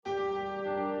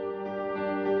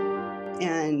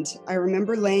And I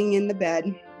remember laying in the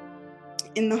bed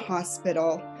in the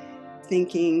hospital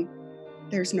thinking,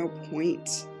 there's no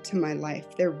point to my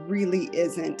life. There really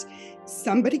isn't.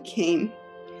 Somebody came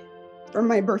for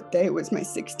my birthday. It was my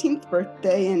 16th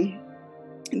birthday, and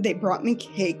they brought me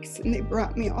cakes and they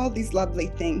brought me all these lovely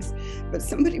things. But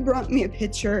somebody brought me a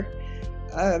picture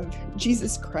of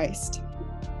Jesus Christ.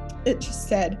 It just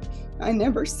said, I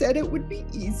never said it would be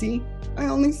easy. I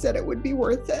only said it would be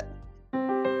worth it.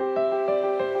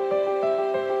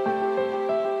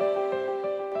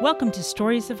 Welcome to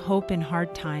Stories of Hope in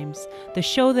Hard Times, the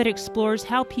show that explores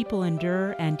how people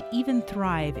endure and even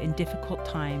thrive in difficult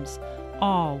times,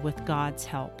 all with God's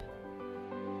help.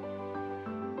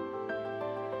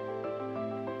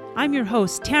 I'm your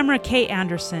host, Tamara K.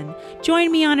 Anderson.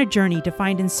 Join me on a journey to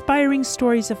find inspiring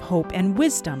stories of hope and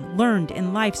wisdom learned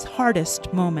in life's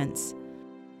hardest moments.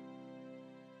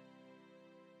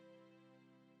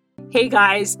 Hey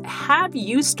guys, have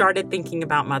you started thinking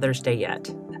about Mother's Day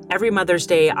yet? Every Mother's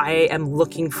Day, I am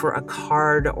looking for a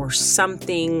card or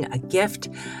something, a gift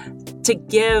to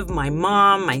give my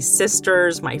mom, my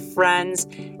sisters, my friends.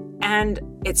 And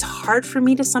it's hard for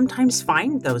me to sometimes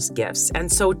find those gifts. And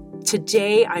so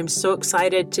today, I'm so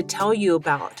excited to tell you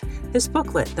about this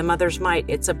booklet, The Mother's Might.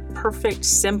 It's a perfect,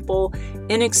 simple,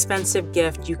 inexpensive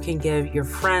gift you can give your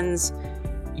friends,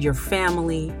 your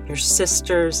family, your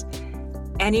sisters,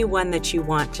 anyone that you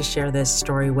want to share this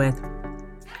story with.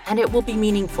 And it will be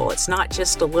meaningful. It's not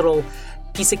just a little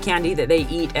piece of candy that they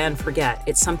eat and forget.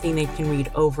 It's something they can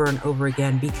read over and over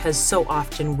again, because so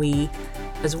often we,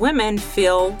 as women,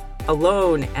 feel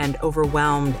alone and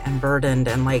overwhelmed and burdened,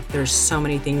 and like there's so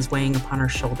many things weighing upon our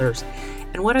shoulders.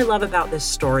 And what I love about this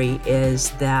story is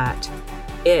that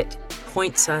it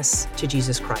points us to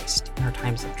Jesus Christ in our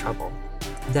times of trouble,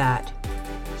 that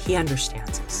He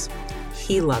understands us,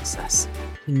 He loves us,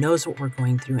 He knows what we're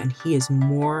going through, and He is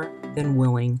more than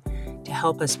willing to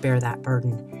help us bear that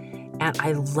burden. And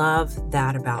I love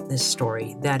that about this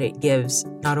story, that it gives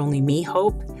not only me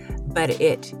hope, but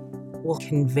it will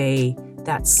convey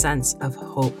that sense of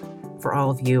hope for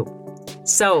all of you.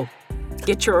 So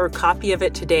get your copy of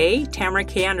it today,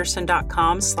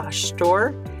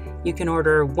 tamarakanderson.com/store. You can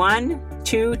order 1,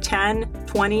 2, 10,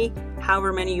 20,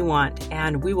 however many you want,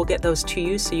 and we will get those to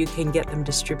you so you can get them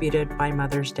distributed by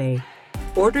Mother's Day.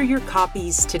 Order your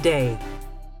copies today.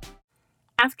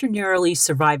 After narrowly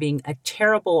surviving a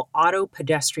terrible auto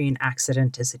pedestrian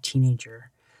accident as a teenager,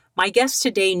 my guest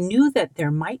today knew that there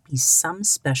might be some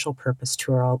special purpose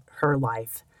to her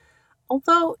life,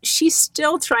 although she's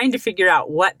still trying to figure out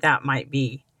what that might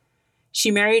be. She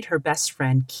married her best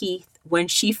friend, Keith, when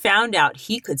she found out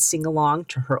he could sing along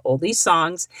to her oldie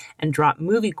songs and drop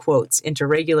movie quotes into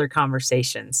regular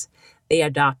conversations. They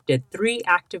adopted 3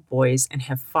 active boys and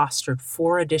have fostered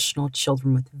 4 additional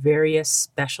children with various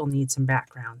special needs and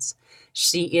backgrounds.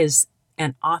 She is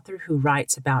an author who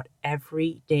writes about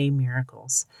everyday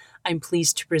miracles. I'm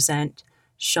pleased to present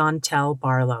Chantel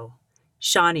Barlow.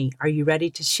 Shawnee, are you ready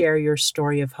to share your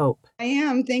story of hope? I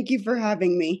am. Thank you for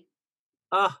having me.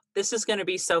 Oh, this is going to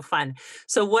be so fun.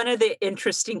 So one of the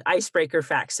interesting icebreaker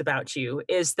facts about you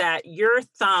is that your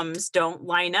thumbs don't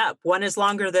line up. One is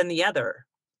longer than the other.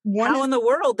 How in the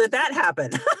world did that happen?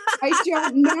 I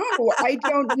don't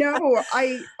know.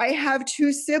 I have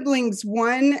 2 siblings.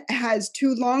 One has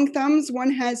 2 long thumbs,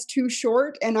 one has 2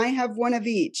 short, and I have one of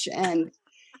each. And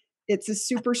it's a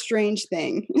super strange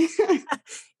thing.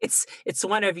 It's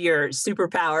one of your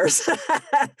superpowers.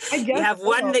 I guess you have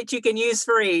one that you can use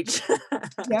for each.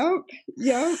 Yep.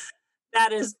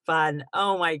 That is fun.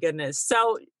 Oh my goodness.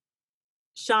 So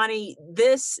Shawnee,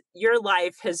 your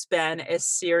life has been a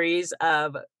series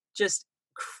of just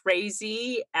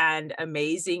crazy and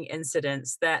amazing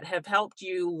incidents that have helped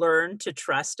you learn to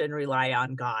trust and rely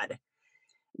on God.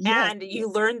 Yes. And you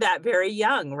learned that very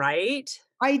young, right?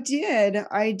 I did.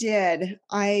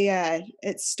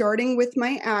 It's starting with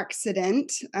my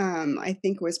accident. I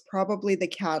think was probably the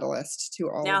catalyst to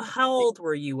all Now, of it. how old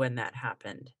were you when that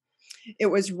happened? It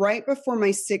was right before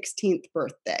my 16th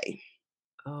birthday.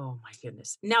 Oh my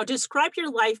goodness. Now describe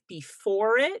your life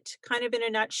before it, kind of in a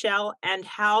nutshell, and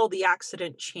how the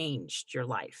accident changed your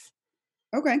life.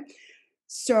 Okay.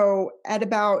 So at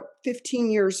about 15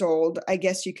 years old, I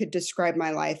guess you could describe my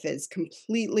life as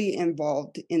completely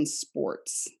involved in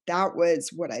sports. That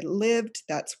was what I lived.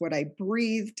 That's what I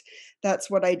breathed.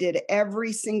 That's what I did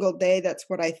every single day. That's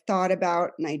what I thought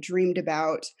about and I dreamed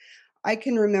about. I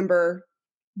can remember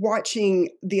watching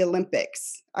the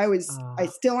Olympics. I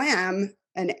still am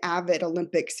an avid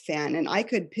Olympics fan, and I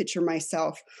could picture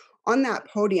myself on that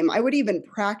podium. I would even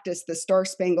practice the Star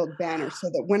Spangled Banner so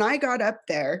that when I got up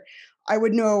there, I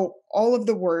would know all of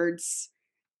the words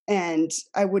and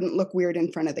I wouldn't look weird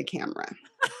in front of the camera.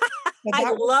 But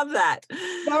I love that.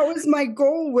 that was my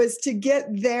goal, was to get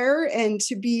there and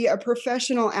to be a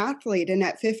professional athlete. And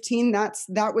at 15,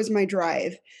 that was my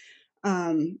drive.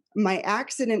 My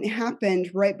accident happened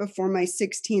right before my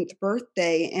 16th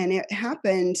birthday, and it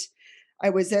happened. I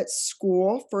was at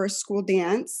school for a school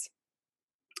dance,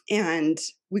 and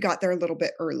we got there a little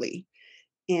bit early.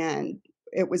 And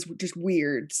it was just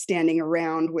weird standing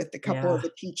around with a couple of Yeah.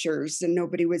 the teachers, and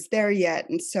nobody was there yet.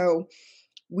 And so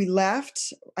we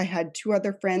left. I had two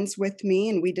other friends with me,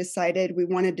 and we decided we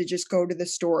wanted to just go to the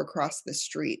store across the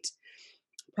street.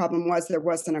 Problem was, there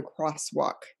wasn't a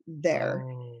crosswalk there.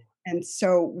 Oh. And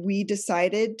so we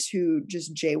decided to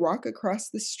just jaywalk across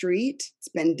the street. It's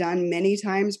been done many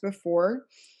times before,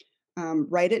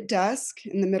 right at dusk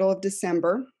in the middle of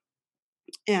December.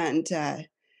 And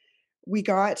we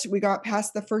got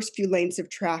past the first few lanes of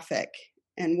traffic.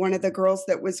 And one of the girls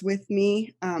that was with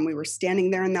me, we were standing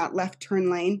there in that left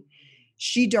turn lane.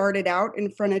 She darted out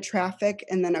in front of traffic,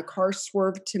 and then a car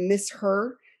swerved to miss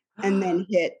her and then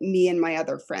hit me and my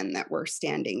other friend that were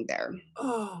standing there.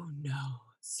 Oh, no.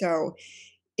 So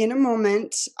in a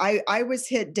moment, I was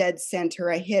hit dead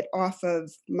center. I hit off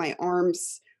of my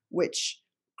arms, which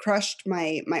crushed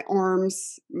my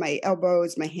arms, my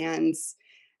elbows, my hands.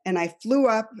 And I flew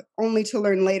up only to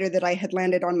learn later that I had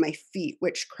landed on my feet,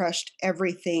 which crushed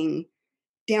everything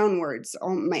downwards.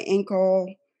 All my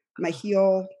ankle, my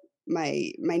heel,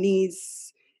 my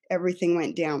knees, everything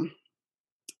went down.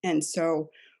 And so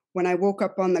when I woke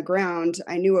up on the ground,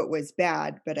 I knew it was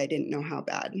bad, but I didn't know how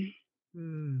bad.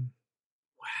 Mm.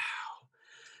 Wow.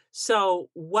 So,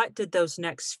 what did those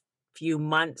next few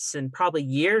months and probably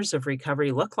years of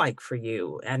recovery look like for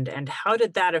you? And how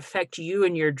did that affect you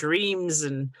and your dreams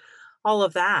and all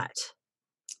of that?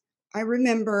 I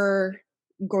remember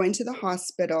going to the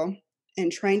hospital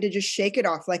and trying to just shake it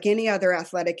off like any other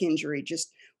athletic injury, just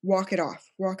walk it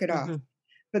off, walk it off. Mhm.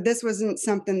 But this wasn't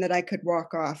something that I could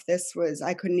walk off.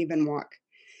 I couldn't even walk.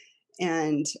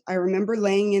 And I remember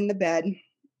laying in the bed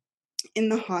in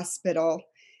the hospital,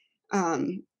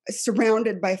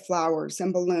 surrounded by flowers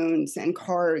and balloons and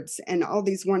cards and all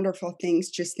these wonderful things,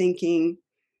 just thinking,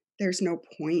 there's no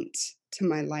point to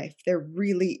my life. There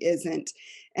really isn't.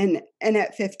 And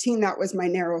at 15, that was my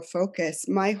narrow focus.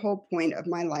 My whole point of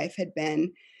my life had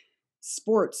been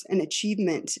sports and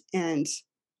achievement. And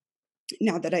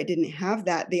now that I didn't have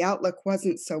that, the outlook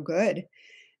wasn't so good.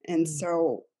 And Mm.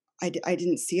 so I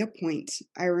didn't see a point.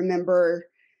 I remember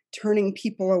turning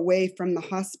people away from the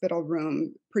hospital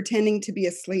room, pretending to be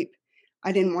asleep.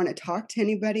 I didn't want to talk to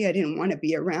anybody. I didn't want to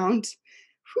be around.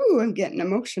 Whew, I'm getting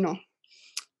emotional.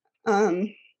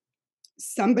 Um,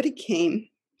 Somebody came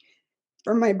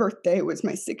for my birthday. It was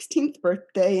my 16th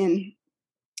birthday, and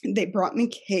they brought me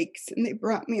cakes and they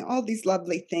brought me all these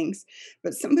lovely things.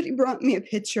 But somebody brought me a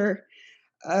picture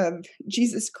of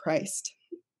Jesus Christ.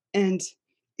 And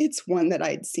it's one that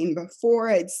I'd seen before.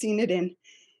 I'd seen it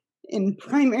in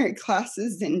primary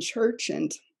classes in church,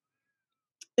 and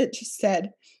it just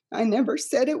said, I never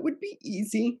said it would be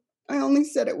easy. I only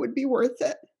said it would be worth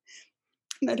it.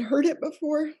 And I'd heard it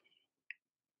before.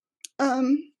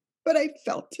 But I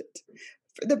felt it.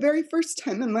 For the very first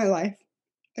time in my life,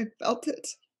 I felt it.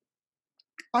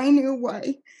 I knew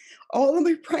why all of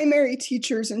my primary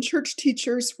teachers and church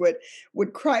teachers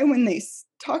would cry when they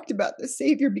talked about the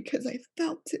Savior, because I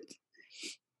felt it.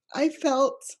 I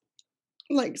felt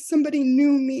like somebody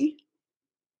knew me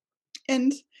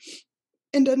and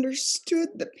and understood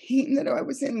the pain that I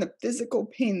was in, the physical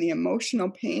pain, the emotional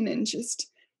pain, and just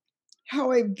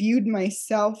how I viewed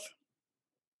myself,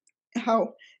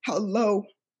 how low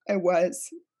I was.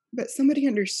 But somebody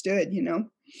understood.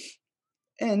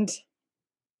 And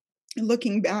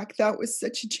looking back, that was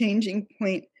such a turning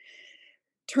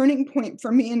point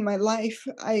for me in my life.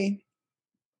 I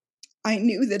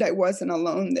knew that I wasn't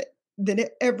alone,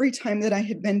 every time that I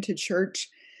had been to church,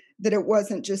 that it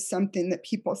wasn't just something that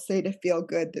people say to feel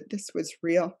good, that this was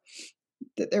real,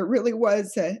 that there really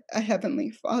was a heavenly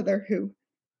Father who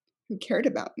cared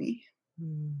about me.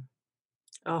 Mm.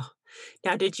 Oh,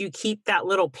 now did you keep that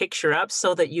little picture up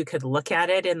so that you could look at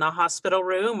it in the hospital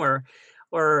room,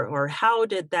 or how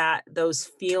did those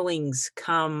feelings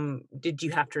come? Did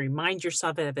you have to remind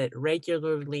yourself of it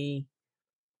regularly?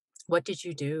 What did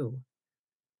you do?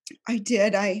 I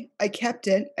did. I kept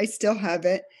it. I still have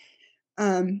it.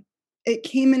 Um, it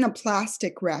came in a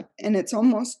plastic wrap, and it's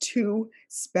almost too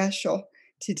special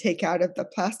to take out of the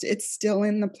plastic. It's still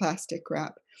in the plastic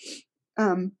wrap.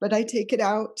 But I take it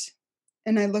out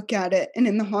and I look at it. And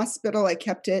in the hospital, I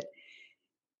kept it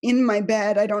in my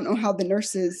bed. I don't know how the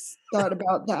nurses thought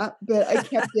about that, but I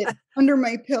kept it under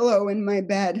my pillow in my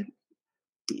bed,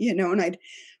 and I'd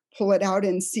pull it out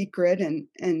in secret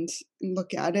and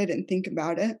look at it and think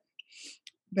about it.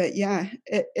 But yeah,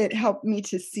 it helped me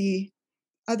to see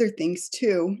other things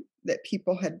too that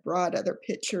people had brought, other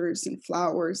pictures and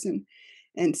flowers,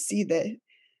 and see the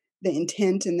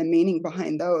intent and the meaning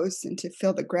behind those, and to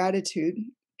feel the gratitude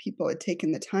people had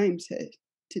taken the time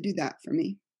to do that for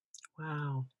me.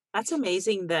 Wow. That's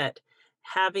amazing that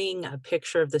having a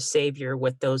picture of the Savior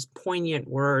with those poignant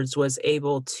words was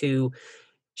able to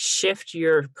shift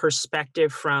your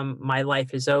perspective from my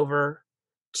life is over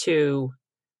to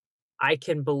I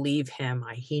can believe him.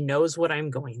 He knows what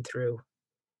I'm going through,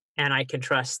 and I can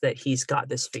trust that he's got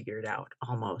this figured out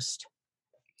almost.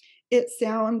 It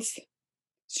sounds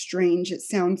strange. It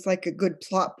sounds like a good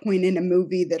plot point in a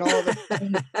movie that all of a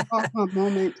sudden, aha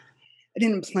moment. I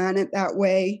didn't plan it that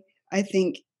way. I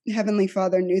think Heavenly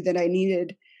Father knew that I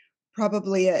needed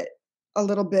probably a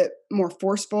little bit more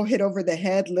forceful hit over the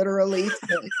head, literally,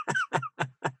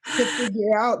 to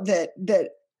figure out that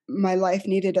my life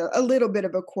needed a little bit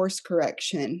of a course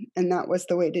correction, and that was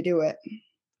the way to do it.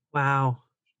 Wow.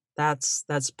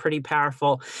 That's pretty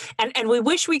powerful. And we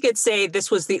wish we could say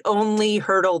this was the only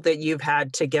hurdle that you've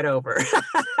had to get over.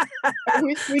 I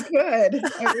wish we could.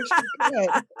 I wish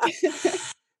we could.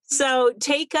 So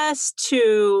take us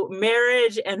to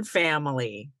marriage and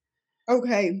family.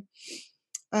 Okay.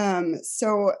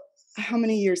 So how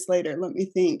many years later? Let me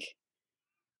think.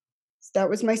 That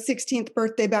was my 16th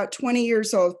birthday, about 20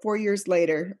 years old. 4 years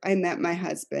later, I met my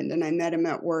husband, and I met him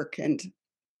at work, and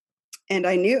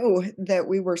I knew that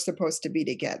we were supposed to be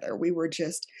together. We were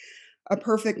just a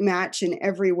perfect match in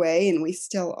every way, and we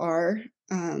still are.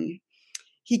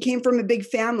 He came from a big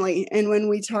family, and when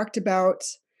we talked about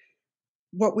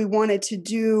what we wanted to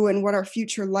do and what our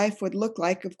future life would look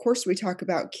like, of course, we talk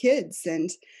about kids. And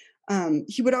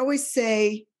he would always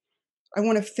say, I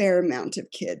want a fair amount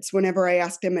of kids. Whenever I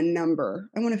asked him a number,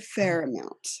 I want a fair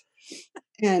amount.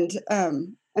 And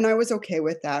I was okay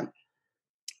with that.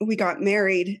 We got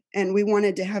married, and we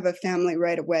wanted to have a family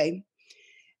right away.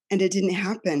 And it didn't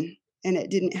happen.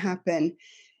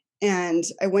 And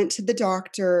I went to the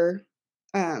doctor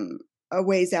a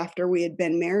ways after we had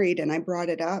been married, and I brought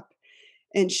it up.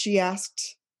 And she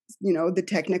asked, the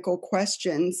technical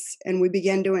questions, and we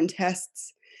began doing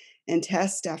tests, and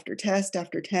test after test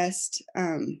after test.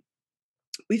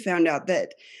 We found out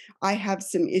that I have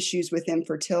some issues with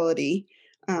infertility.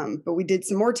 But we did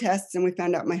some more tests, and we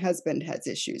found out my husband has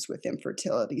issues with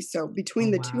infertility. So Oh,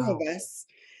 between the two of wow. us,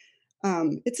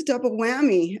 it's a double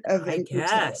whammy of I guess.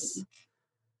 infertility.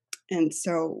 And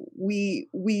so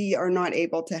we are not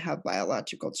able to have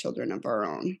biological children of our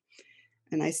own.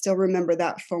 And I still remember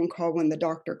that phone call when the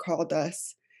doctor called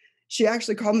us. She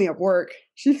actually called me at work.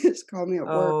 She just called me at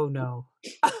work. Oh, no.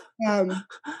 Um,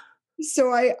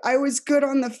 so I was good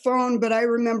on the phone, but I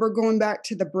remember going back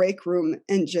to the break room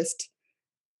and just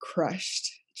crushed.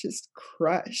 This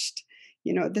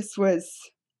was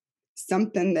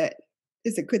something that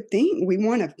is a good thing. We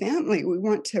want a family. We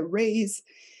want to raise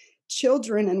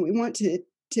children, and we want to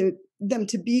them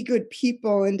to be good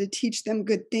people and to teach them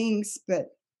good things,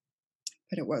 but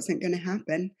it wasn't going to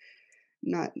happen.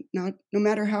 Not no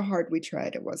matter how hard we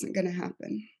tried, it wasn't going to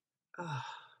happen. Ugh.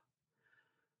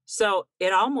 So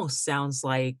it almost sounds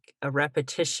like a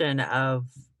repetition of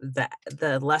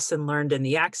the lesson learned in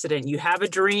the accident. You have a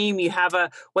dream, you have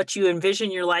what you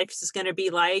envision your life is going to be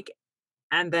like,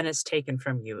 and then it's taken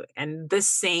from you. And this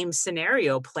same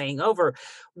scenario playing over.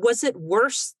 Was it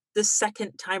worse the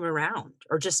second time around,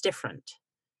 or just different?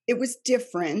 It was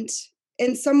different,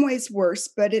 in some ways worse,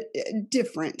 but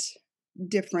different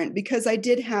because I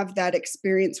did have that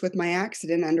experience with my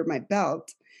accident under my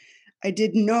belt. I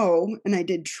did know and I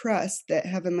did trust that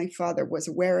Heavenly Father was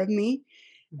aware of me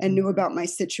and Mhm. knew about my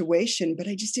situation, but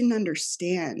I just didn't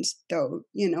understand, though.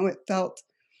 It felt,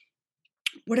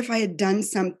 what if I had done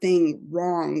something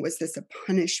wrong? Was this a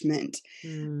punishment?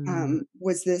 Mm.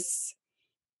 Was this,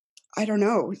 I don't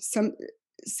know,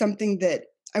 something that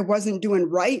I wasn't doing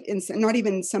right, and not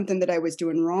even something that I was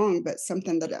doing wrong, but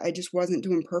something that I just wasn't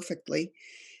doing perfectly.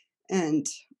 And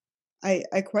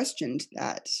I questioned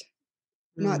that.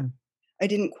 Not Mm. I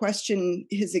didn't question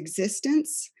his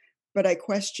existence, but I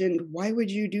questioned, why would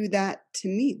you do that to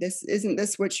me? Isn't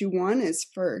this what you want, is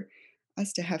for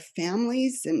us to have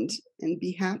families and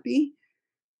be happy?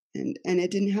 And it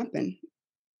didn't happen.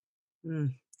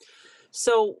 Mm.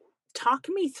 So, talk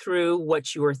me through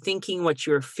what you were thinking, what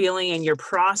you were feeling, and your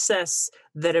process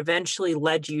that eventually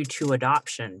led you to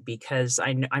adoption, because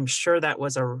I'm sure that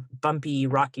was a bumpy,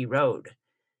 rocky road.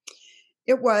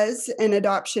 It was, and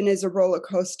adoption is a roller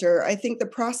coaster. I think the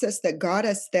process that got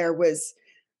us there was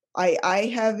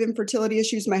I have infertility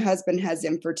issues. My husband has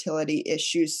infertility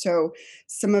issues. So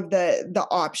some of the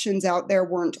options out there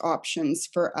weren't options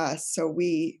for us. So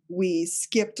we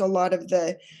skipped a lot of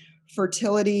the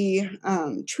fertility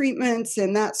treatments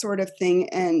and that sort of thing.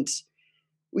 And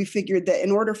we figured that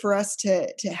in order for us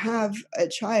to have a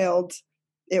child,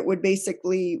 it would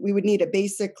basically we would need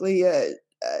a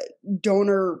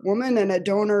donor woman and a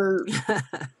donor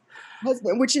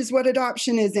husband, which is what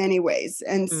adoption is anyways.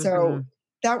 And so Hmm.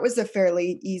 that was a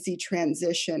fairly easy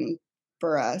transition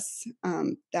for us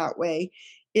that way.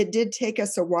 It did take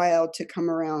us a while to come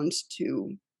around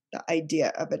to the idea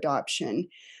of adoption.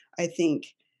 I think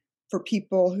for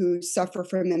people who suffer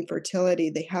from infertility,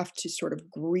 they have to sort of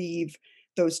grieve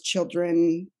those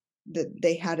children that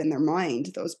they had in their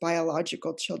mind, those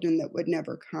biological children that would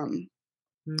never come.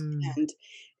 Mm. And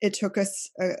it took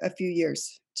us a few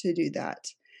years to do that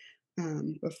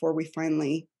before we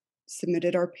finally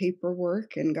submitted our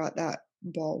paperwork and got that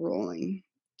ball rolling.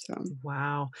 So,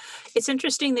 Wow. It's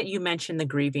interesting that you mentioned the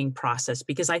grieving process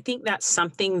because I think that's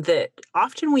something that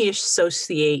often we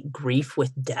associate grief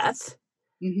with death,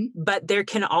 mhm, but there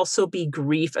can also be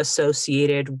grief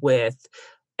associated with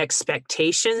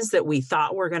expectations that we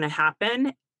thought were going to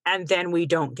happen and then we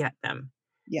don't get them.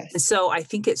 And yes, so I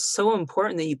think it's so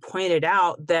important that you pointed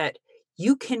out that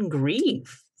you can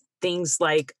grieve things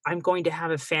like, I'm going to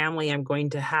have a family, I'm going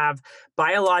to have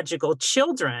biological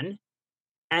children,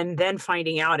 and then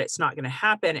finding out it's not going to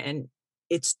happen. And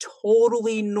it's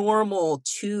totally normal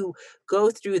to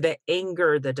go through the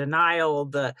anger, the denial,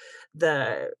 the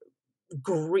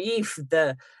grief,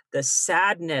 the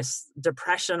sadness,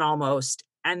 depression almost,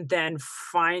 and then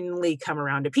finally come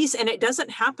around to peace. And it doesn't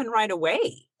happen right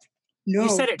away. You no,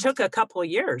 said it took a couple of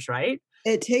years, right?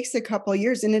 it takes a couple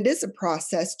years, and it is a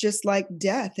process, just like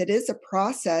death. It is a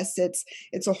process.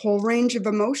 It's a whole range of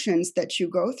emotions that you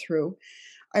go through.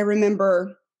 I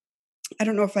remember I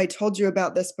don't know if I told you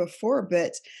about this before,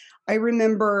 but I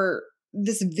remember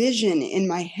this vision in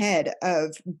my head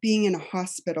of being in a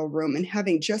hospital room and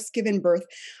having just given birth.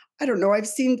 I don't know, I've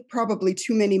seen probably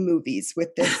too many movies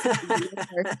with this,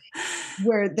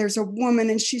 where there's a woman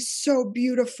and she's so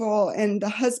beautiful, and the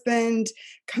husband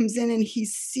comes in and he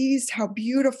sees how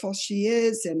beautiful she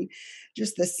is and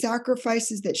just the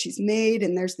sacrifices that she's made.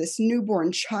 And there's this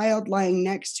newborn child lying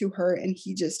next to her, and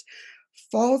he just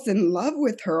falls in love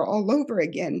with her all over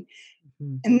again.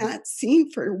 Mhm. And that scene,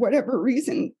 for whatever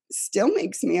reason, still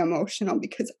makes me emotional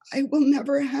because I will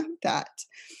never have that.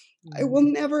 I will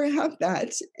Mm. never have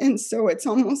that. And so it's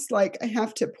almost like I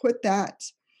have to put that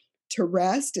to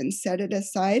rest and set it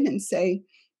aside and say,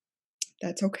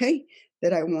 that's okay,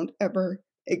 that I won't ever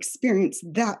experience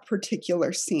that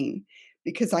particular scene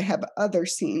because I have other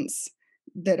scenes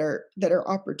that are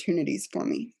opportunities for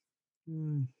me.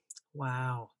 Mm.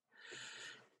 Wow.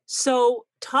 So,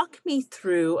 talk me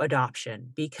through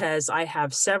adoption because I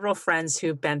have several friends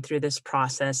who've been through this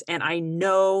process, and I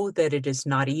know that it is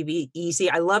not easy.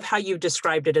 I love how you've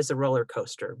described it as a roller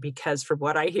coaster because, from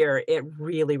what I hear, it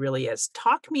really, really is.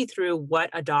 Talk me through what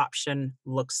adoption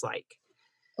looks like.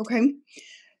 Okay.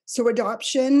 So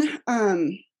adoption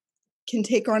can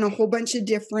take on a whole bunch of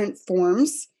different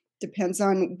forms. Depends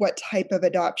on what type of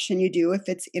adoption you do, if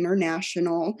it's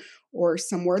international or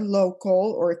somewhere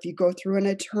local, or if you go through an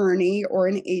attorney or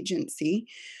an agency.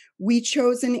 We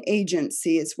chose an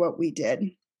agency, is what we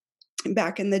did.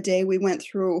 Back in the day, we went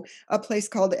through a place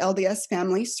called LDS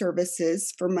Family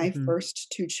Services for my Hmm.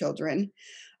 first two children.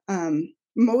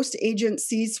 Most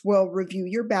agencies will review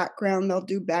your background, they'll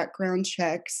do background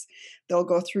checks, they'll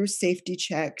go through safety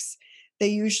checks. They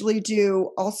usually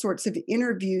do all sorts of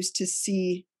interviews to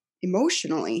see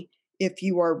emotionally if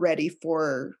you are ready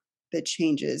for the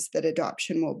changes that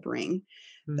adoption will bring.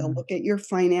 They'll Mm. look at your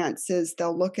finances,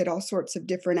 they'll look at all sorts of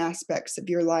different aspects of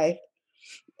your life.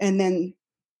 And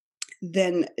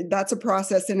then that's a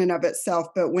process in and of itself.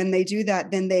 But when they do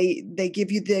that, then they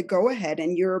give you the go ahead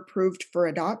and you're approved for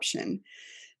adoption.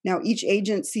 Now, each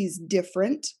agency is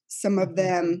different. Some of Hmm.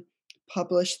 them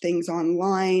publish things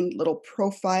online, little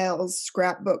profiles,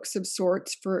 scrapbooks of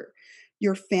sorts for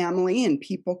your family, and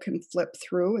people can flip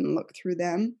through and look through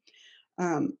them.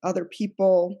 Other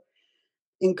people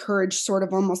encourage sort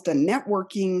of almost a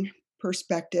networking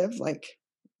perspective, like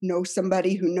know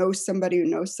somebody who knows somebody who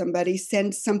knows somebody,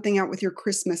 send something out with your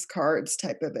Christmas cards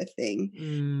type of a thing.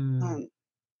 Mm. Um,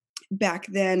 Back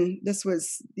then, this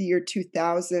was the year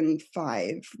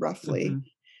 2005, roughly Hmm.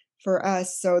 for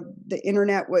us. So the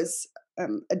internet was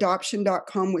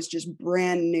adoption.com was just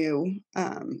brand new.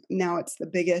 Now it's the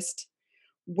biggest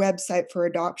website for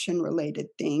adoption related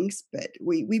things, but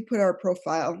we put our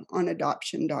profile on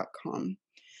adoption.com.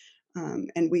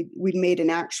 And we'd made an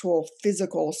actual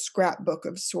physical scrapbook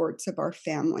of sorts of our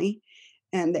family.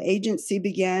 And the agency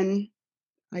began,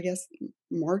 I guess,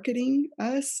 marketing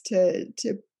us to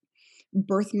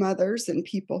birth mothers and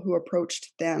people who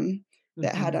approached them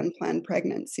that had Hmm. unplanned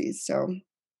pregnancies. So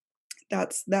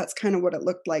that's kind of what it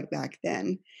looked like back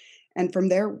then. And from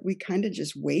there, we kind of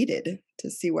just waited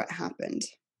to see what happened.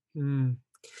 Mm.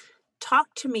 Talk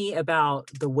to me about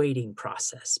the waiting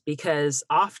process because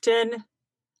often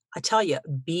I tell you,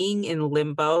 being in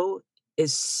limbo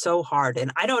is so hard.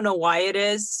 And I don't know why it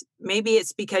is. Maybe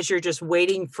it's because you're just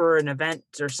waiting for an event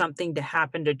or something to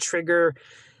happen to trigger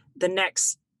the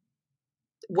next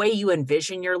way you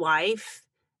envision your life.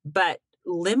 But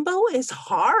limbo is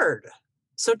hard.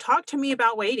 So talk to me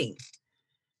about waiting.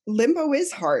 Limbo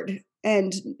is hard,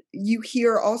 and you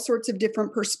hear all sorts of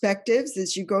different perspectives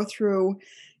as you go through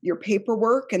your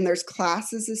paperwork, and there's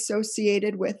classes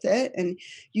associated with it, and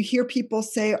you hear people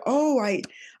say, "Oh,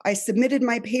 I submitted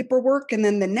my paperwork and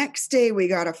then the next day we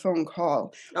got a phone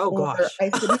call," Oh or gosh. "I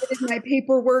submitted my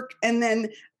paperwork and then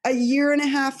a year and a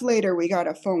half later we got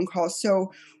a phone call."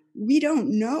 So we don't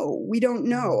know. We don't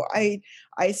know. I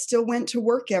still went to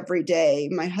work every day.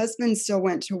 My husband still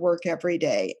went to work every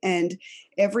day, and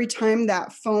every time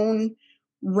that phone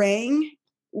rang,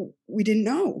 we didn't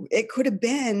know. It could have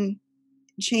been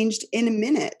changed in a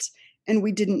minute, and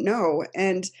we didn't know.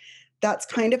 And that's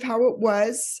kind of how it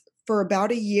was for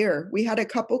about a year. We had a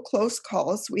couple close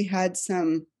calls. We had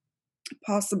some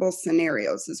possible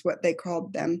scenarios, is what they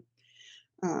called them.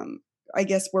 Um, I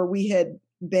guess where we had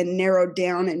been narrowed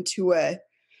down into a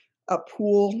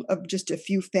pool of just a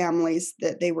few families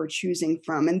that they were choosing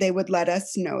from, and they would let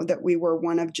us know that we were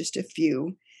one of just a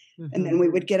few. And then Hmm. we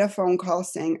would get a phone call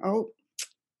saying, "Oh,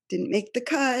 didn't make the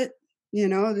cut.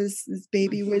 This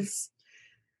baby was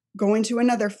going to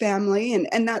another family."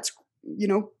 And that's,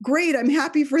 great. I'm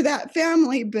happy for that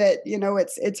family, but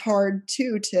it's hard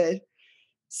too to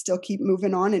still keep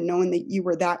moving on and knowing that you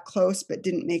were that close but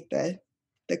didn't make the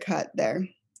cut there.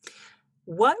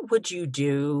 What would you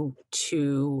do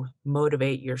to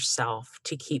motivate yourself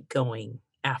to keep going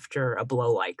after a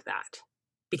blow like that?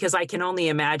 Because I can only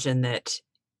imagine that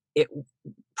it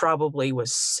probably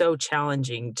was so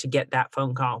challenging to get that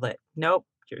phone call that, "Nope,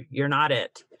 you're not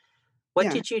it." What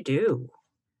Yeah. did you do?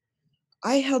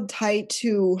 I held tight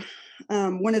to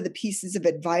one of the pieces of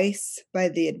advice by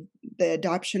the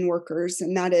adoption workers,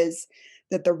 and that is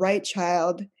that the right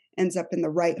child ends up in the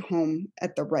right home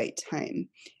at the right time.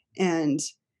 And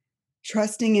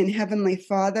trusting in Heavenly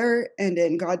Father and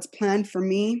in God's plan for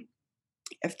me,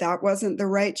 if that wasn't the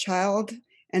right child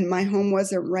and my home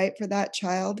wasn't right for that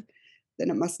child, then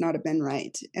it must not have been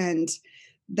right. And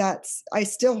I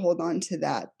still hold on to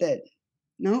that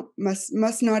no, must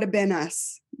not have been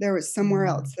us. There was somewhere Mm.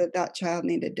 else that child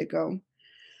needed to go.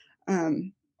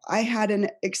 Um, I had an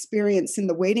experience in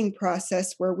the waiting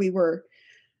process where we were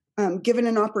given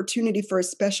an opportunity for a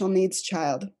special needs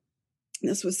child.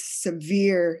 This was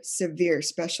severe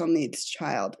special needs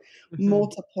child, Mhm.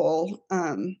 multiple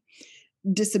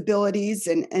disabilities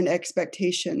and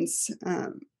expectations.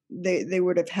 They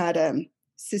would have had a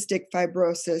cystic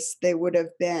fibrosis. They would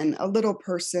have been a little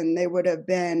person. They would have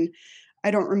been, I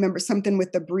don't remember, something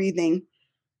with the breathing.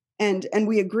 And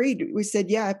we agreed. We said,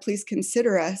 "Yeah, please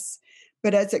consider us."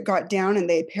 But as it got down and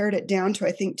they pared it down to,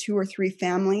 I think, two or three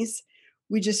families,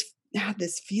 we just had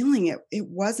this feeling it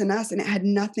wasn't us, and it had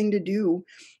nothing to do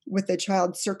with the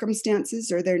child's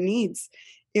circumstances or their needs.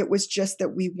 It was just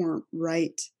that we weren't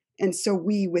right. And so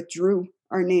we withdrew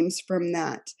our names from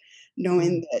that,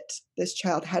 knowing Mm. that this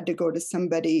child had to go to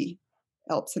somebody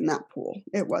else in that pool.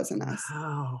 It wasn't us.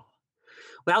 Wow.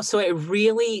 Wow, so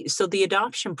the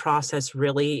adoption process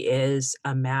really is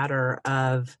a matter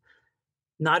of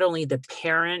not only the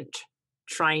parent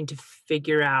trying to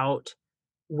figure out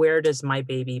where does my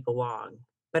baby belong,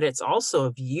 but it's also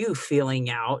of you feeling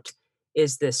out,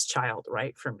 is this child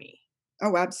right for me?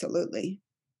 Oh, absolutely.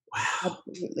 Wow.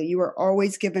 Absolutely. You are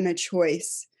always given a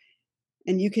choice.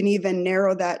 And you can even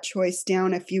narrow that choice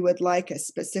down if you would like a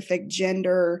specific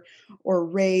gender or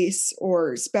race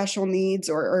or special needs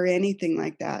or anything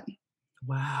like that.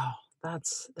 Wow.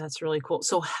 That's really cool.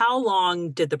 So how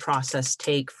long did the process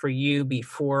take for you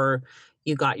before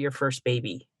you got your first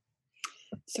baby?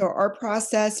 So, our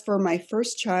process for my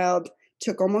first child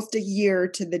took almost a year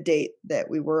to the date that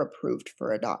we were approved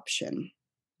for adoption.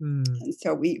 Hmm. And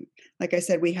so, like I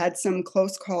said, we had some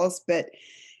close calls, but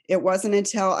it wasn't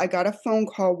until I got a phone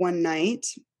call one night.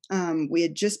 We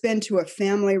had just been to a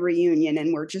family reunion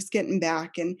and we're just getting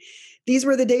back. And these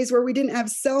were the days where we didn't have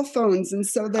cell phones. And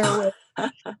so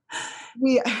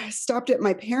we stopped at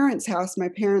my parents' house. My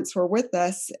parents were with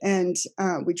us, and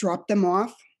we dropped them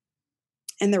off.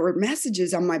 And there were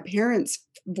messages on my parents'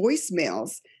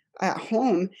 voicemails at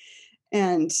home.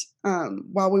 And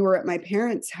while we were at my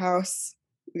parents' house,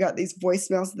 we got these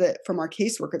voicemails from our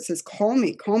caseworker. It says, call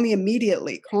me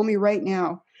immediately, call me right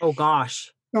now. Oh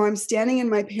gosh. So I'm standing in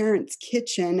my parents'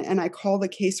 kitchen and I call the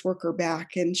caseworker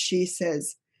back and she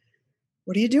says,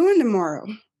 what are you doing tomorrow?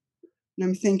 And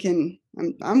I'm thinking,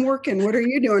 I'm working. What are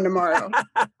you doing tomorrow?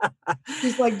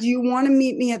 She's like, do you want to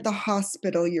meet me at the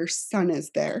hospital? Your son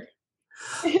is there.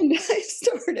 And I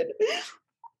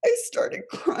started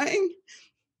crying.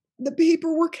 The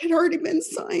paperwork had already been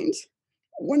signed.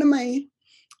 One of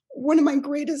my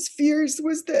greatest fears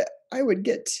was that I would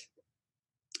get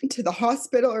to the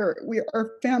hospital or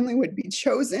our family would be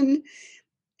chosen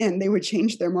and they would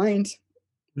change their mind.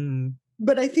 Mm.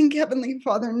 But I think Heavenly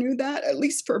Father knew that, at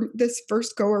least for this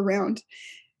first go around.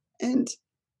 And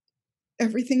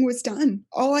everything was done.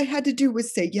 All I had to do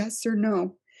was say yes or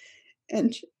no.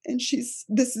 And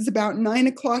this is about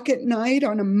 9:00 at night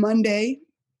on a Monday.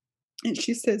 And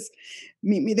she says,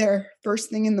 meet me there first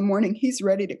thing in the morning. He's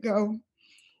ready to go.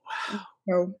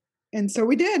 Wow. And so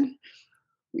we did.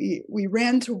 We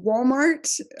ran to Walmart.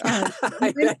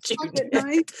 I bet you did. At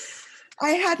night. I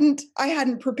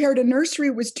hadn't prepared a nursery.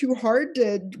 It was too hard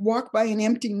to walk by an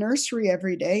empty nursery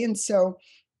every day. And so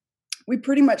we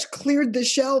pretty much cleared the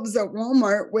shelves at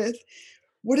Walmart with,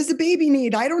 what does a baby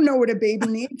need? I don't know what a baby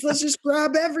needs. Let's just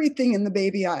grab everything in the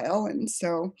baby aisle. And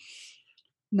so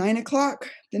 9:00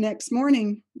 the next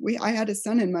morning, I had a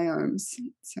son in my arms.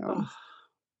 So. Oh,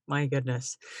 my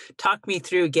goodness. Talk me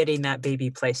through getting that baby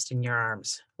placed in your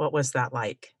arms. What was that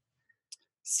like?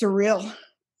 Surreal.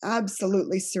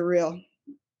 Absolutely surreal.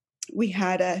 We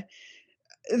had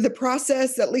the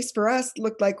process, at least for us,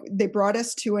 looked like they brought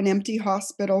us to an empty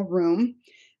hospital room.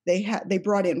 They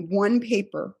brought in one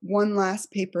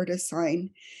last paper to sign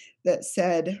that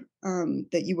said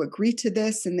that you agree to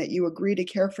this and that you agree to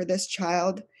care for this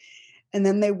child. And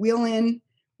then they wheel in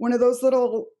one of those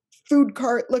little food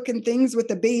cart looking things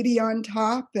with a baby on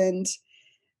top, and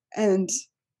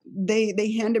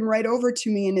they hand him right over to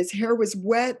me, and his hair was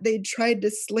wet. They tried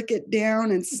to slick it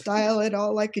down and style it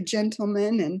all like a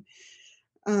gentleman.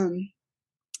 And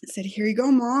said, here you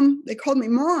go, Mom. They called me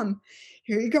Mom.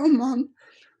 Here you go, Mom.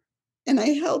 And I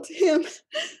held him.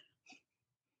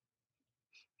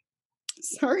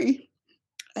 Sorry.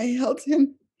 I held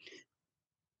him.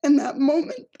 And that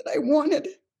moment that I wanted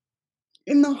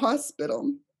in the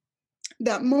hospital,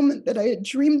 that moment that I had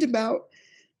dreamed about,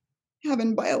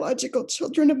 having biological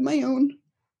children of my own,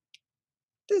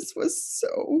 this was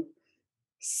so,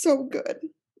 so good,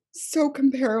 so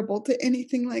comparable to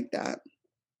anything like that.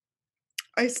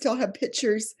 I still have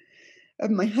pictures of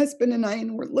my husband and I,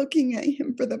 and we're looking at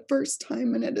him for the first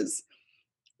time, and it is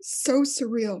so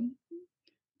surreal,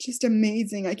 just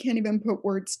amazing. I can't even put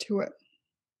words to it.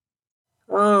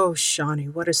 Oh, Shawnee,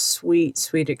 what a sweet,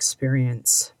 sweet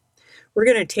experience. We're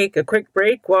going to take a quick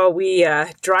break while we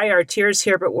dry our tears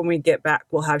here, but when we get back,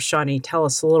 we'll have Shawnee tell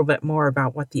us a little bit more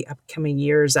about what the upcoming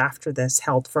years after this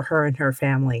held for her and her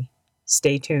family.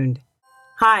 Stay tuned.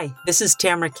 Hi, this is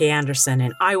Tamara K. Anderson,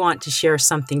 and I want to share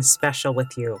something special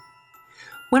with you.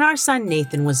 When our son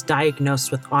Nathan was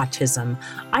diagnosed with autism,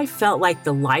 I felt like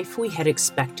the life we had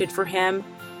expected for him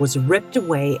was ripped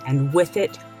away, and with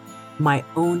it, my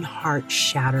own heart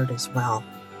shattered as well.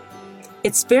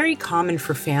 It's very common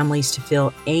for families to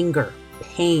feel anger,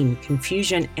 pain,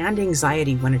 confusion, and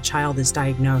anxiety when a child is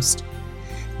diagnosed.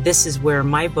 This is where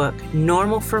my book,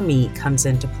 Normal for Me, comes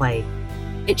into play.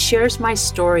 It shares my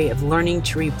story of learning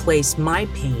to replace my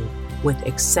pain with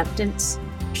acceptance,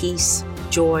 peace,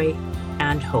 joy,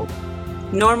 and hope.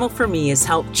 Normal for Me has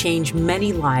helped change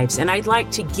many lives, and I'd like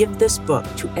to give this book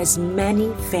to as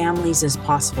many families as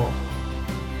possible.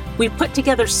 We've put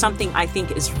together something I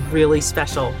think is really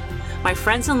special. My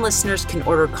friends and listeners can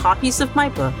order copies of my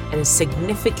book at a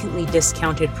significantly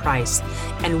discounted price,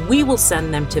 and we will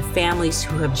send them to families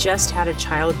who have just had a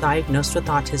child diagnosed with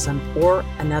autism or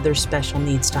another special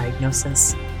needs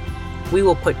diagnosis. We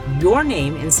will put your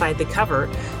name inside the cover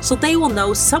so they will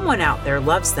know someone out there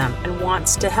loves them and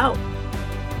wants to help.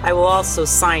 I will also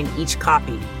sign each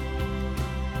copy.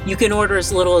 You can order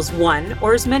as little as one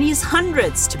or as many as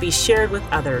hundreds to be shared with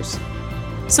others.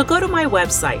 So go to my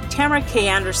website,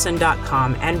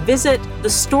 TamaraKAnderson.com, and visit the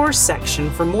store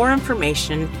section for more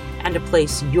information and to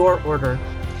place your order.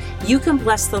 You can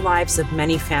bless the lives of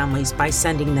many families by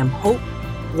sending them hope,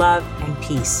 love, and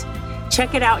peace.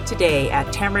 Check it out today at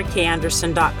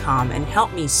TamaraKAnderson.com and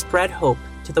help me spread hope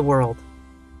to the world.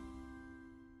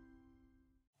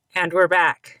 And we're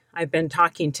back. I've been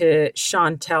talking to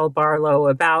Chantel Barlow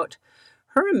about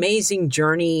her amazing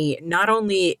journey, not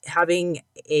only having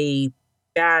a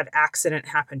bad accident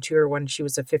happen to her when she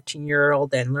was a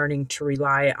 15-year-old and learning to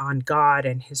rely on God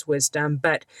and his wisdom,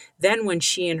 but then when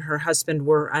she and her husband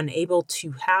were unable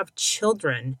to have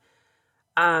children,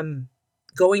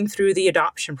 going through the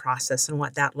adoption process and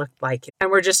what that looked like. And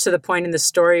we're just to the point in the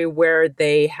story where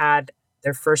they had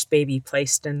their first baby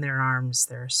placed in their arms,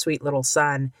 their sweet little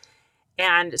son.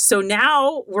 And so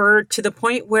now we're to the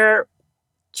point where,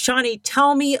 Shawnee,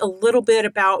 tell me a little bit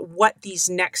about what these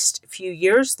next few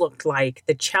years looked like,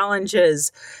 the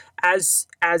challenges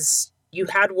as you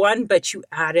had one, but you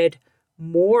added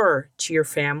more to your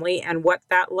family and what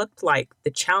that looked like,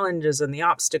 the challenges and the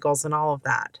obstacles and all of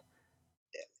that.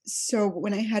 So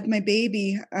when I had my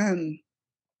baby,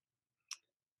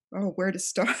 where to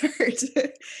start?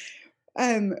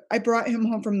 I brought him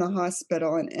home from the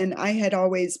hospital, and I had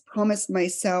always promised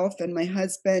myself and my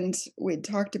husband, we'd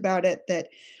talked about it, that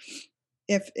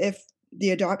if the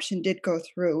adoption did go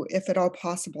through, if at all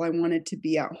possible, I wanted to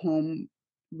be at home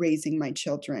raising my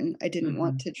children. I didn't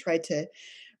want to try to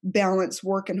balance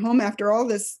work and home after all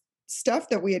this stuff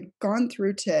that we had gone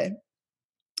through to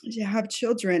have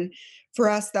children. For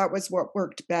us, that was what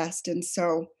worked best. And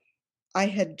so I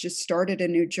had just started a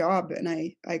new job, and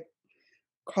I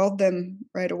called them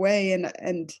right away, and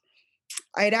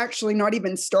I had actually not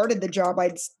even started the job.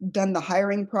 Done the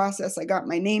hiring process. I got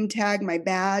my name tag, my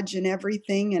badge, and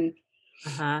everything, and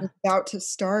was about to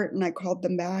start. And I called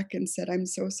them back and said, "I'm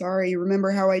so sorry.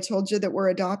 Remember how I told you that we're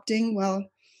adopting? Well,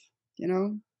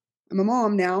 I'm a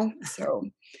mom now."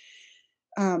 So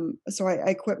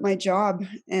I quit my job,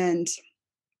 and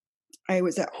I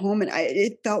was at home, and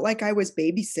it felt like I was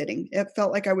babysitting. It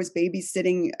felt like I was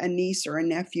babysitting a niece or a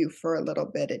nephew for a little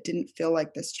bit. It didn't feel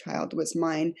like this child was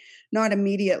mine, not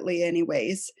immediately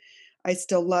anyways. I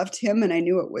still loved him and I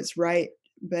knew it was right,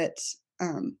 but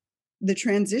the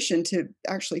transition to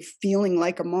actually feeling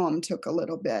like a mom took a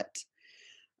little bit.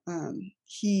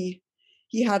 He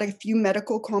had a few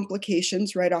medical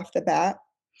complications right off the bat.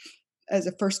 As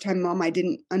a first-time mom, I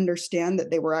didn't understand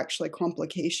that they were actually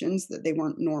complications, that they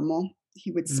weren't normal.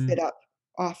 He would spit up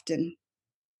often,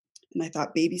 and I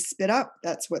thought, babies spit up,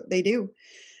 that's what they do.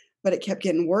 But it kept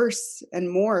getting worse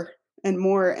and more and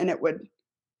more, and it would,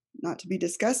 not to be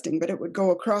disgusting, but it would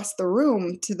go across the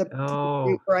room to the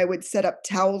point where I would set up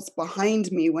towels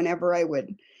behind me whenever I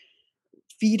would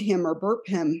feed him or burp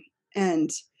him.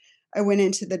 And I went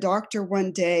into the doctor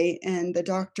one day, and the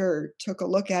doctor took a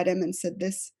look at him and said,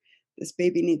 this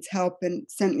baby needs help, and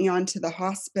sent me on to the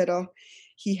hospital.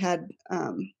 He had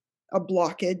a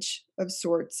blockage of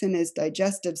sorts in his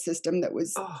digestive system that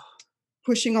was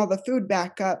pushing all the food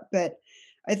back up. But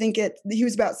I think he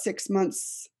was about 6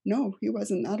 months. No, he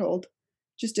wasn't that old,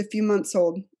 just a few months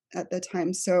old at the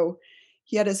time. So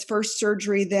he had his first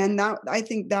surgery then. I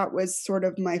think that was sort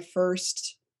of my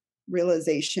first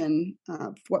realization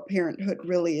of what parenthood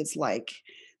really is like.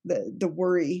 The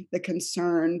worry, the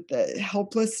concern, the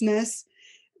helplessness,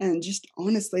 and just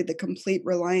honestly the complete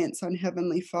reliance on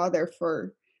Heavenly Father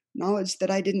for knowledge that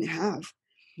I didn't have.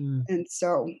 And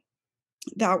so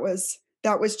that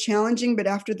was challenging, but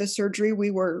after the surgery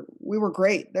we were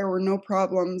great. There were no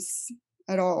problems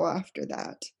at all after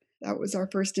that. That was our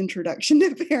first introduction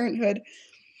to parenthood.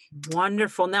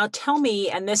 Wonderful. Now tell me,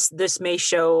 and this may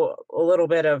show a little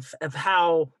bit of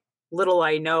how little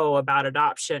I know about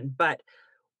adoption, but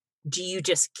do you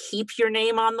just keep your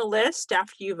name on the list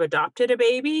after you've adopted a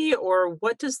baby, or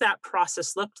what does that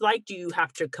process look like? Do you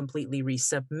have to completely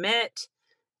resubmit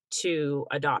to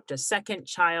adopt a second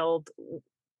child?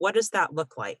 What does that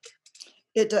look like?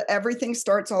 Everything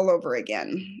starts all over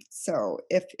again. So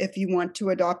if you want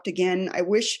to adopt again, I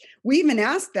wish we even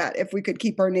asked that if we could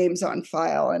keep our names on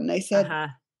file, and they said,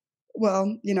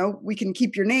 well, we can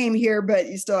keep your name here, but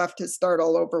you still have to start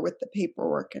all over with the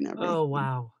paperwork and everything. Oh,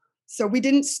 wow. So we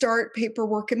didn't start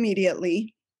paperwork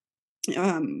immediately.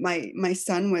 My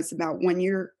son was about 1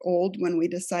 year old when we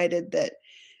decided that it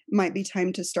might be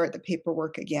time to start the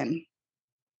paperwork again.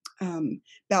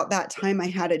 About that time, I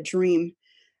had a dream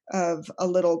of a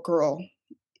little girl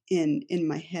in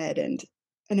my head, and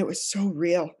it was so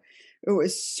real. It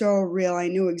was so real. I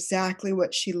knew exactly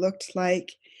what she looked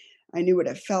like. I knew what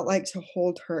it felt like to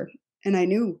hold her, and I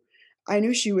knew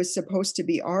she was supposed to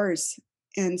be ours.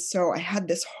 And so I had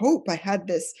this hope. I had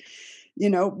this,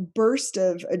 burst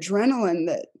of adrenaline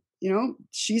that,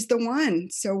 she's the one.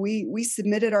 So we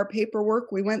submitted our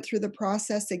paperwork. We went through the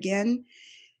process again,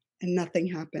 and nothing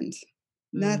happened.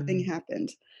 Nothing Mm.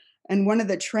 happened. And one of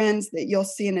the trends that you'll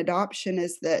see in adoption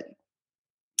is that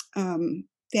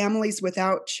families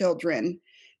without children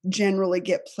generally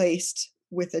get placed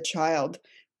with a child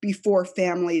before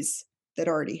families that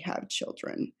already have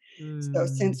children. So Mm.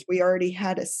 since we already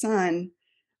had a son,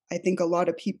 I think a lot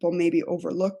of people maybe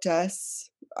overlooked us,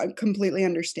 completely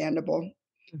understandable,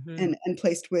 Mhm. and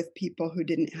placed with people who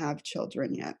didn't have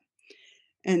children yet.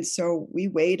 And so we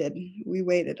waited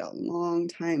a long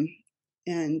time,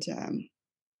 and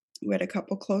we had a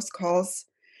couple close calls.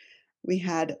 We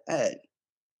had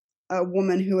a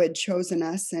woman who had chosen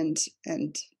us and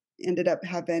ended up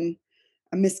having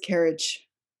a miscarriage,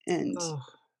 and Oh,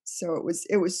 so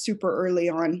it was super early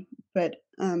on, but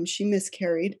she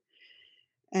miscarried,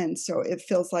 and so it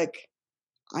feels like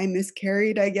I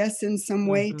miscarried, I guess, in some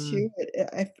way mhm. too.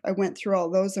 I went through all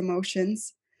those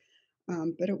emotions,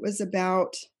 but it was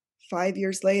about 5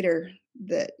 years later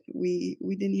that we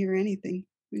didn't hear anything.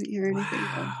 We didn't hear anything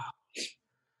at all. Wow.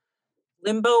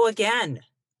 Limbo again.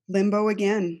 Limbo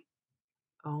again.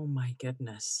 Oh my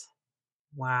goodness.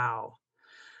 Wow.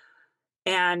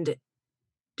 And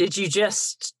did you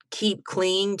just keep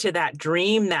clinging to that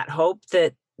dream, that hope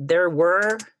that there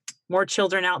were more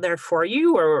children out there for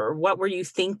you, or what were you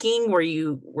thinking? Were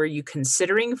you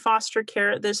considering foster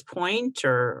care at this point,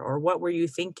 or what were you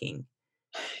thinking?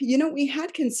 We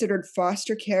had considered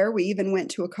foster care. We even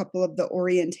went to a couple of the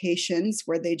orientations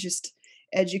where they just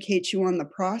educate you on the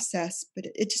process, but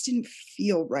it just didn't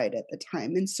feel right at the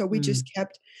time. And so we Mm, just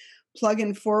kept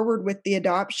plugging forward with the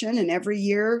adoption. And every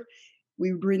year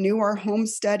we'd renew our home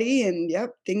study, and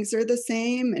yep, things are the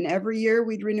same. And every year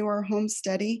we'd renew our home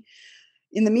study.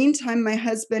 In the meantime, my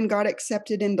husband got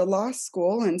accepted into law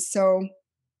school. And so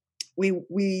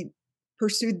we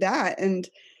pursued that. And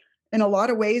in a lot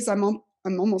of ways, I'm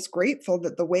almost grateful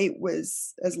that the wait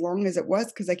was as long as it was,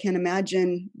 because I can't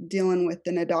imagine dealing with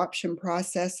an adoption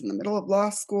process in the middle of law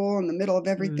school, in the middle of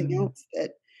everything mm. else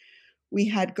that we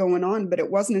had going on. But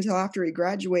it wasn't until after we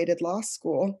graduated law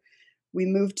school, we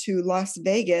moved to Las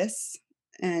Vegas,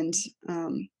 and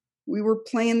we were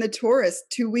playing the tourist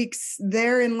 2 weeks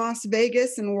there in Las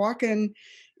Vegas and walking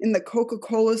in the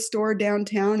Coca-Cola store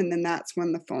downtown. And then that's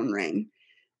when the phone rang.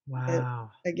 It,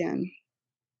 Wow. again,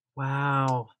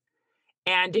 Wow.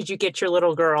 And did you get your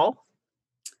little girl?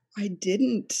 I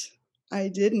didn't. I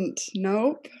didn't.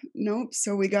 Nope. Nope.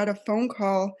 So we got a phone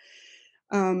call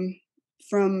um,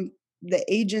 from the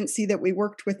agency that we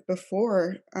worked with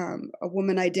before. A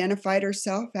woman identified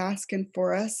herself asking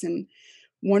for us and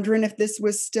wondering if this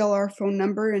was still our phone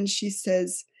number. And she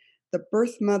says, "The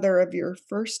birth mother of your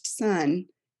first son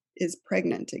is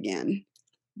pregnant again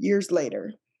years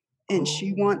later. And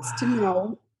she Oh, wants to wow.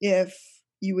 know if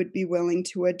you would be willing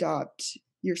to adopt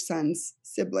your son's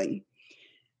sibling."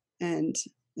 And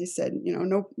they said,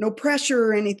 no pressure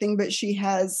or anything, but she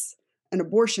has an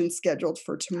abortion scheduled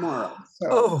for tomorrow. So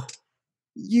Oh,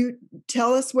 you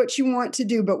tell us what you want to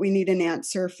do, but we need an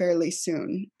answer fairly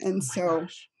soon. oh And my so,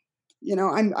 gosh.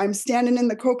 I'm standing in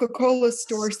the Coca-Cola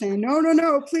store saying, no, no,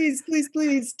 no, please, please,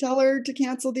 please tell her to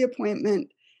cancel the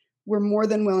appointment. We're more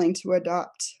than willing to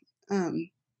adopt. Um,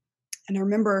 and I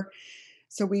remember,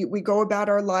 so we go about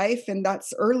our life, and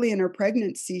that's early in her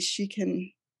pregnancy.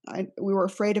 We were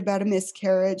afraid about a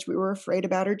miscarriage. We were afraid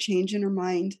about her changing her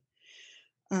mind.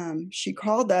 She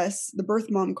called us, the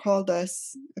birth mom called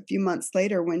us a few months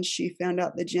later when she found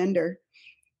out the gender.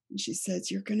 And she says,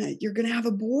 you're gonna have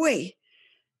a boy.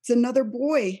 It's another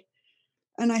boy.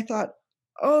 And I thought,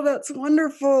 oh, that's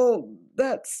wonderful.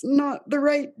 That's not the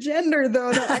right gender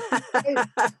though.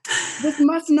 This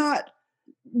must not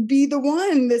be the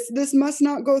one. This must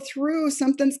not go through.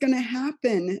 Something's gonna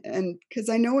happen. And because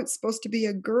I know it's supposed to be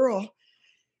a girl.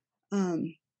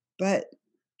 Um, but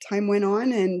time went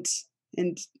on, and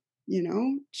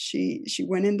she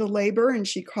went into labor, and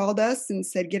she called us and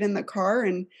said, "Get in the car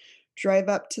and drive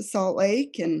up to Salt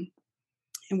Lake," and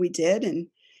we did, and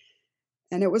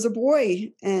it was a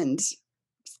boy, and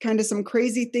kind of some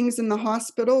crazy things in the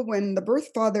hospital when the birth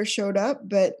father showed up,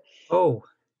 Oh,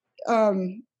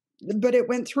 um but it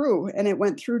went through, and it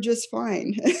went through just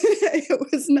fine. It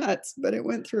was nuts, but it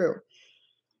went through.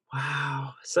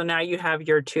 wow. So now you have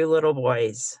your 2 little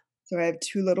boys. So I have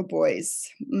two little boys.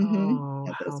 Oh,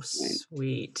 At how this point.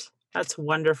 sweet. That's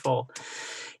wonderful.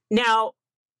 Now,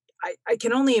 I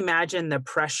can only imagine the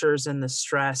pressures and the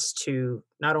stress to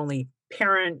not only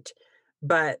parent,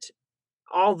 but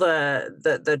all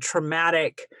the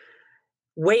traumatic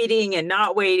waiting and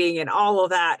not waiting and all of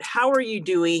that. How are you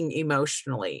doing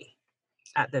emotionally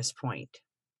at this point?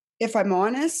 If I'm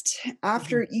honest, Mhm.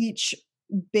 after each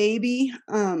baby,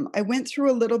 I went through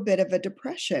a little bit of a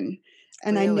depression.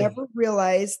 And I Really? never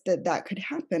realized that that could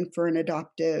happen for an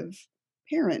adoptive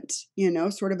parent,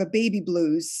 sort of a baby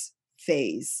blues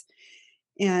phase.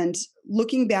 And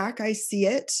looking back, I see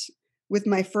it. With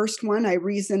my first one, I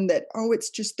reasoned that, oh, it's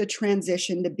just the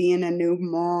transition to being a new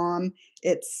mom.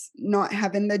 It's not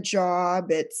having the job.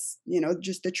 It's,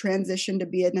 just the transition to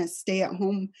being a stay at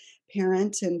home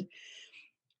parent. And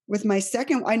with my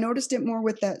second, I noticed it more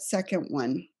with that second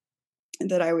one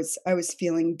that I was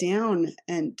feeling down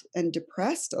and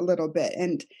depressed a little bit,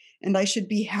 and I should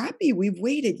be happy. We've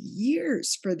waited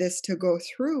years for this to go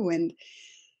through, and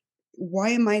why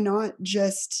am I not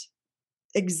just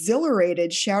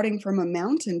exhilarated shouting from a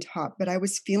mountaintop? But I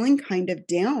was feeling kind of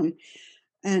down,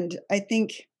 and I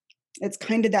think it's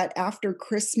kind of that after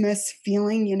Christmas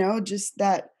feeling, just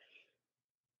that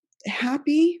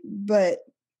happy but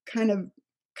kind of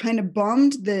kind of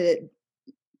bummed that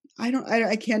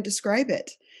I can't describe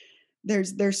it.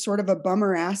 There's sort of a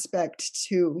bummer aspect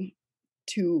to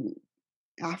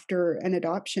after an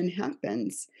adoption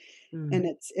happens, and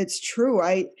Mm, it's true.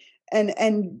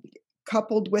 And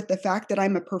coupled with the fact that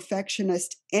I'm a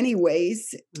perfectionist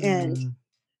anyways, and mm.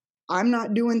 I'm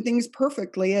not doing things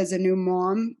perfectly as a new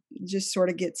mom, just sort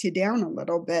of gets you down a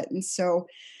little bit. And so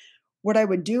what I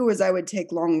would do is I would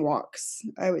take long walks.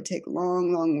 I would take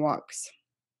long, long walks,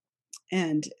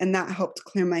 and that helped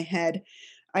clear my head.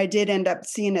 I did end up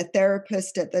seeing a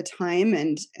therapist at the time,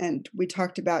 and we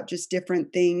talked about just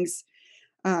different things,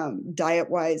 diet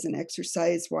wise and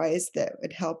exercise wise, that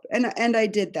would help. And I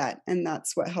did that, and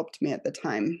that's what helped me at the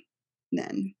time.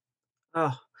 Then,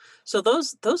 Oh, so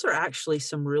those are actually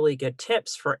some really good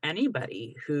tips for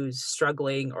anybody who's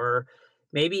struggling or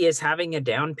maybe is having a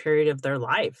down period of their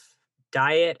life.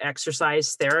 Diet,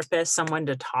 exercise, therapist, someone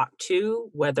to talk to,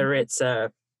 whether it's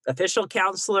a official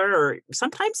counselor or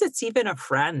sometimes it's even a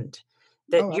friend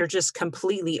that oh, you're just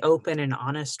completely open and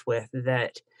honest with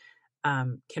that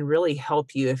can really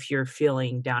help you if you're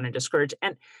feeling down and discouraged.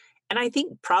 And I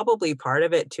think probably part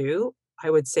of it too, I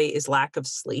would say, is lack of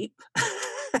sleep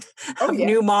oh of yeah,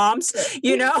 new moms, sure.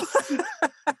 you know?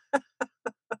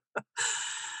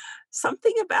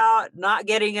 Something about not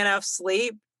getting enough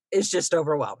sleep is just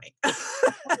overwhelming.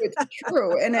 Oh, it's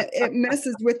true, and it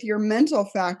messes with your mental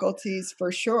faculties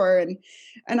for sure.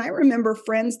 And I remember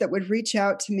friends that would reach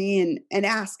out to me and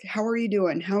ask, "How are you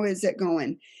doing? How is it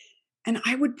going?" And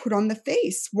I would put on the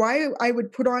face. Why I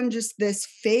would put on just this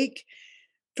fake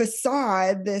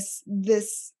facade, this,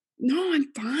 "No,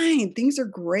 I'm fine. Things are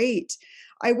great."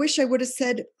 I wish I would have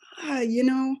said,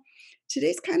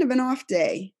 today's kind of an off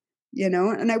day,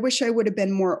 and I wish I would have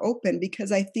been more open,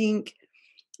 because I think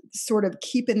sort of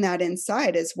keeping that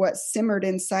inside is what simmered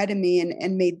inside of me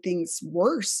and made things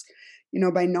worse,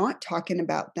 by not talking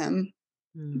about them.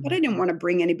 But I didn't Mhm. wanna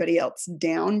bring anybody else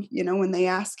down, when they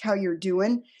ask how you're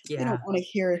doing, they don't Yeah. wanna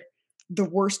hear the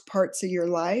worst parts of your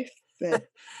life, but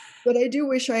I do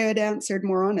wish I had answered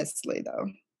more honestly,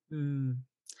 though. Mm.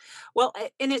 Well,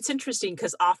 and it's interesting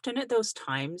because often at those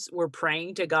times we're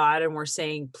praying to God and we're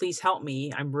saying, please help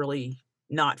me. I'm really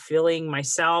not feeling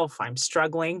myself. I'm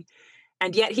struggling.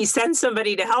 And yet he sends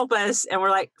somebody to help us. And we're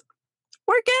like,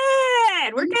 we're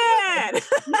good. We're I'm good. good.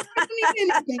 I don't need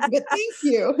anything, but thank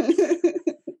you.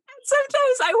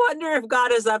 Sometimes I wonder if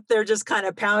God is up there just kind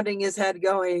of pounding his head,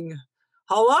 going,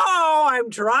 hello, I'm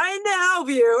trying to help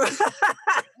you.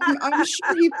 I'm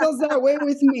sure he feels that way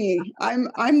with me.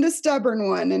 I'm the stubborn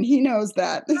one, and he knows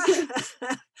that.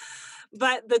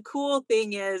 But the cool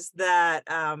thing is that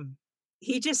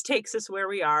he just takes us where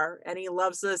we are and he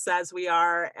loves us as we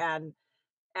are and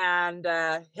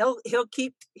he'll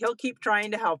keep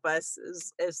trying to help us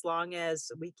as long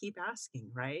as we keep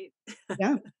asking, right?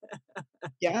 Yeah,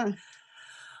 yeah.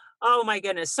 Oh my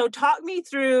goodness. So talk me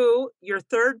through your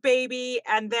third baby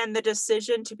and then the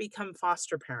decision to become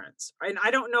foster parents. And I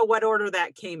don't know what order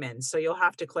that came in, so you'll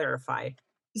have to clarify.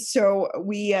 So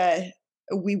we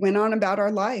went on about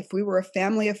our life. We were a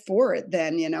family of 4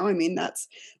 then, I mean, that's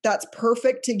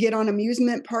perfect to get on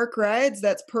amusement park rides.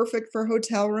 That's perfect for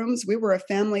hotel rooms. We were a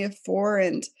family of 4,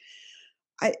 and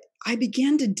I I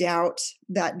began to doubt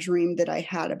that dream that I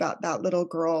had about that little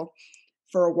girl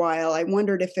for a while. I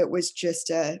wondered if it was just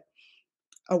a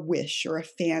wish or a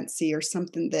fancy or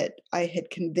something that I had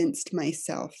convinced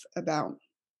myself about.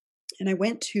 And I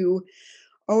went to,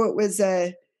 it was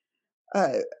a,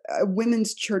 a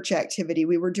women's church activity.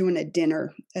 We were doing a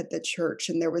dinner at the church,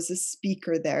 and there was a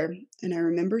speaker there. And I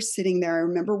remember sitting there. I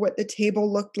remember what the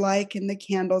table looked like and the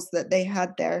candles that they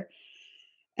had there.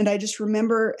 And I just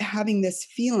remember having this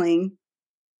feeling,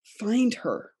 find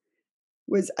her.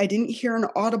 I didn't hear an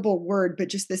audible word, but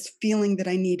just this feeling that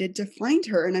I needed to find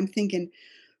her. And I'm thinking,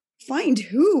 find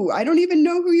who? I don't even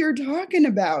know who you're talking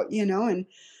about, and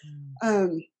Mm.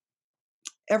 um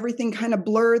everything kind of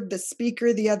blurred, the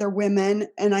speaker, the other women,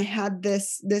 and I had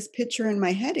this picture in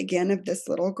my head again of this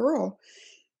little girl.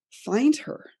 Find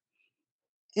her.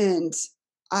 And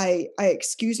I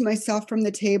excused myself from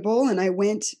the table and I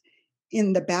went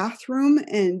in the bathroom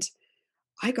and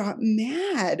I got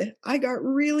mad. I got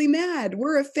really mad.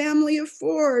 We're a family of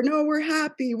 4. No, we're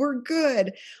happy. We're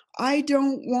good. I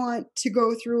don't want to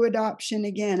go through adoption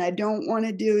again. I don't want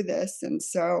to do this. And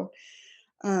so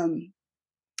um,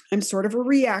 I'm sort of a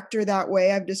reactor that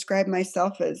way. I've described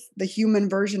myself as the human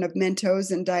version of Mentos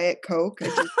and Diet Coke.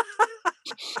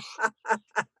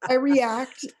 I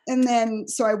react. And then,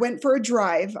 so I went for a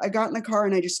drive. I got in the car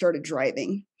and I just started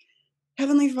driving.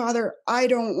 Heavenly Father, I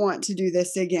don't want to do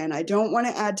this again. I don't want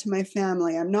to add to my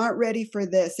family. I'm not ready for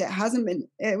this.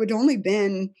 It would only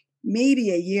been maybe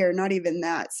a year, not even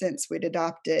that, since we'd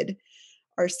adopted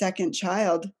our second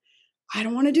child. I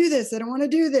don't want to do this. I don't want to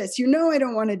do this. I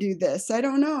don't want to do this. I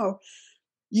don't know.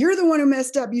 You're the one who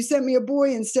messed up. You sent me a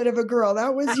boy instead of a girl.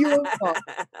 That was your fault.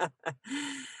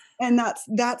 And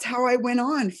that's how I went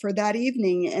on for that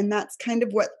evening. And that's kind of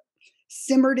what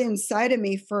simmered inside of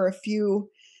me for a few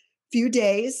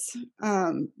days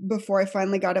before I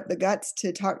finally got up the guts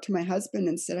to talk to my husband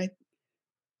and said, I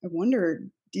wonder,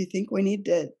 do you think we need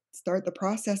to start the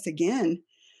process again?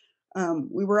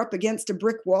 We were up against a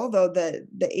brick wall, though.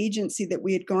 The agency that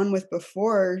we had gone with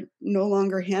before no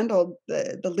longer handled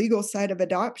the legal side of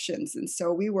adoptions. And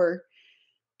so we were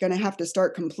going to have to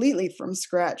start completely from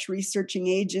scratch, researching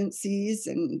agencies.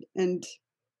 And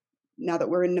now that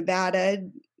we're in Nevada,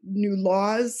 new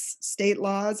laws, state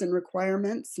laws and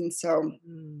requirements. And so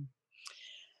Mm.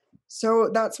 so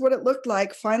that's what it looked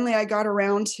like. Finally, I got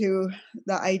around to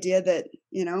the idea that,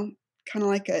 kind of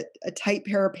like a tight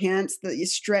pair of pants that you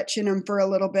stretch in them for a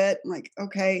little bit. Like,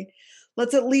 okay,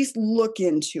 let's at least look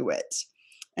into it.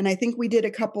 And I think we did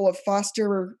a couple of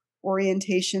foster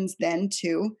orientations then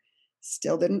too.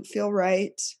 Still didn't feel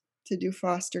right to do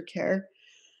foster care.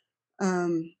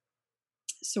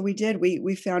 So we did.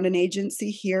 We found an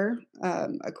agency here,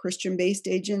 a Christian-based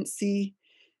agency,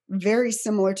 very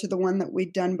similar to the one that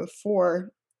we'd done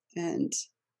before, and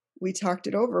we talked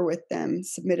it over with them,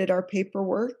 submitted our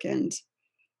paperwork, and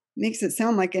makes it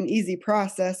sound like an easy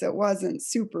process. It wasn't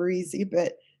super easy,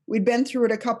 but we'd been through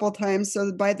it a couple times,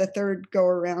 so by the third go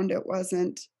around, it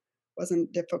wasn't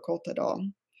difficult at all.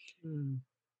 Mm.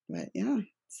 But yeah,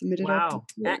 submitted our Wow.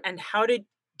 paperwork. And how did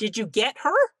you get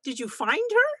her? Did you find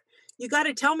her? You got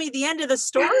to tell me the end of the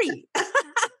story.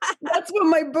 That's what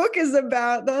my book is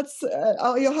about. That's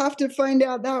you'll have to find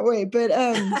out that way. But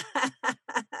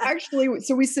actually,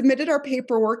 so we submitted our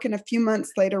paperwork, and a few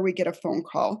months later, we get a phone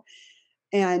call.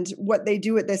 And what they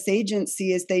do at this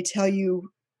agency is they tell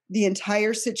you the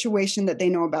entire situation that they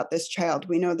know about this child.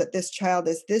 We know that this child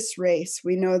is this race.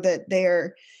 We know that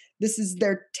this is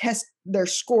their test, their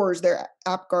scores, their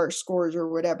APGAR scores or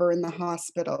whatever in the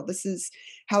hospital. This is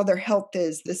how their health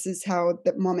is. This is how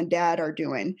that mom and dad are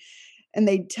doing. And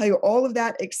they tell you all of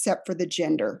that except for the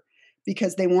gender,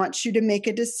 because they want you to make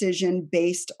a decision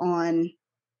based on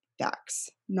facts,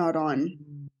 not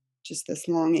on just this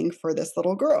longing for this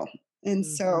little girl. And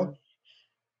so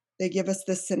they give us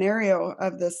this scenario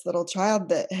of this little child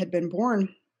that had been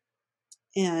born.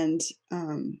 And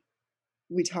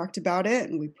we talked about it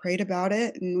and we prayed about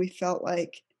it. And we felt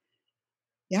like,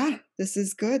 yeah, this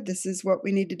is good. This is what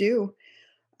we need to do.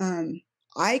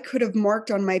 I could have marked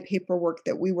on my paperwork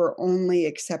that we were only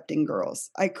accepting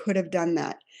girls. I could have done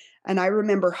that. And I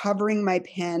remember hovering my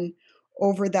pen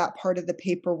over that part of the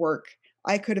paperwork.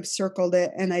 I could have circled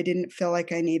it and I didn't feel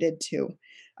like I needed to.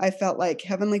 I felt like,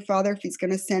 Heavenly Father, if he's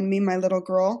going to send me my little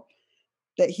girl,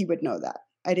 that he would know that.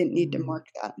 I didn't need to mark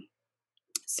that.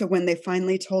 So when they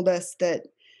finally told us that,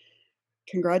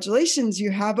 congratulations,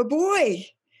 you have a boy,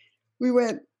 we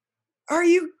went, are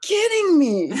you kidding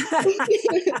me?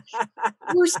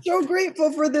 We're so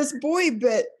grateful for this boy,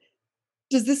 but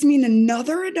does this mean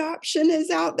another adoption is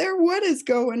out there? What is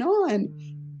going on?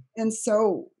 And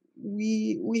so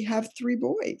we have 3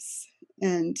 boys,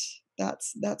 and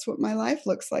that's what my life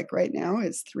looks like right now,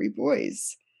 is 3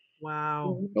 boys.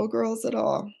 Wow. No little girls at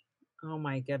all. Oh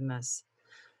my goodness.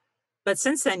 But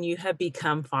since then you have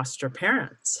become foster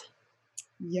parents.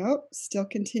 Yep, still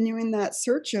continuing that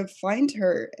search of find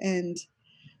her. And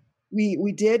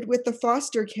we did with the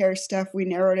foster care stuff, we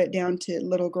narrowed it down to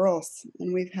little girls,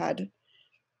 and we've had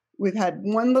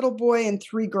 1 little boy and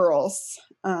 3 girls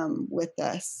with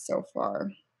us so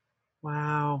far.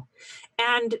 Wow.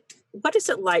 And what is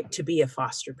it like to be a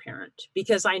foster parent?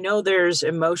 Because I know there's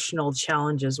emotional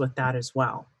challenges with that as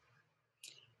well.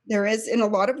 There is, in a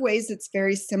lot of ways, it's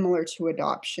very similar to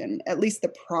adoption, at least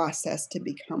the process to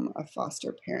become a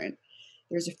foster parent.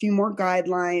 There's a few more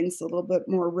guidelines, a little bit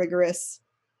more rigorous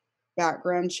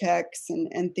background checks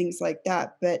and things like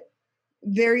that, but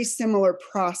very similar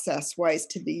process wise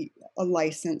to be a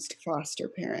licensed foster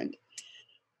parent.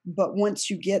 But once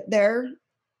you get there,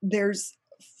 there's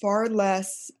far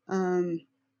less,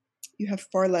 you have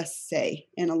far less say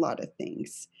in a lot of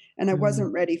things. And I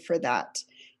wasn't ready for that.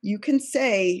 You can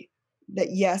say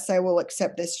that, yes, I will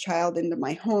accept this child into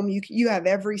my home. You have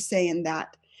every say in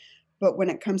that. But when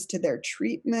it comes to their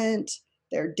treatment,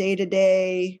 their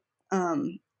day-to-day,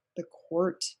 the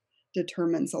court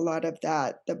determines a lot of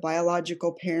that. The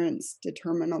biological parents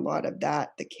determine a lot of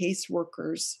that. The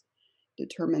caseworkers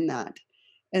determine that.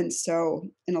 And so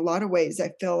in a lot of ways,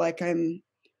 I feel like I'm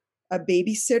a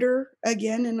babysitter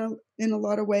again in a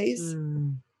lot of ways.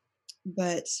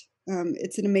 But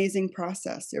it's an amazing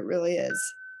process. It really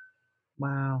is.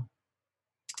 Wow.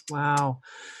 Wow.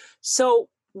 So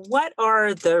what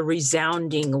are the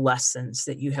resounding lessons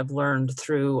that you have learned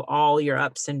through all your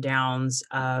ups and downs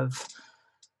of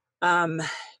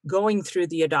going through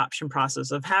the adoption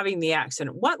process, of having the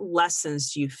accident? What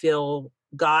lessons do you feel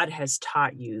God has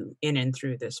taught you in and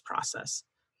through this process?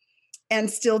 And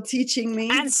still teaching me.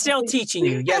 And still teaching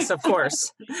you. Yes, of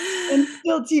course. And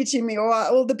still teaching me.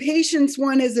 Well, the patience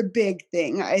one is a big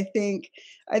thing. I think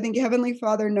Heavenly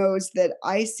Father knows that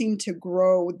I seem to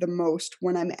grow the most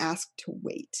when I'm asked to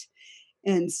wait.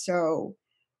 And so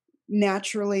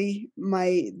naturally,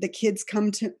 the kids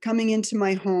coming into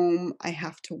my home, I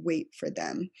have to wait for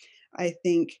them. I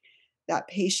think that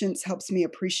patience helps me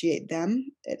appreciate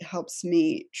them. It helps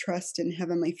me trust in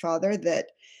Heavenly Father that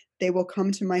they will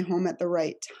come to my home at the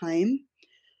right time.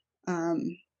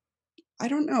 I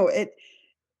don't know.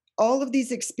 All of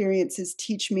these experiences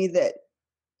teach me that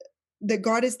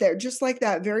God is there. Just like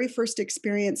that very first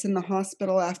experience in the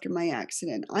hospital after my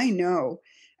accident. I know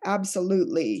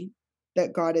absolutely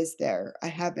that God is there.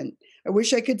 I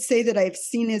wish I could say that I've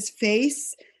seen his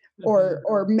face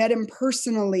or met him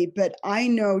personally, but I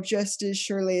know just as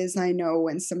surely as I know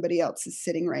when somebody else is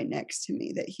sitting right next to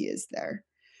me that he is there.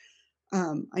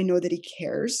 I know that he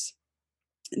cares,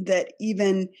 that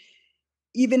even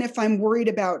if I'm worried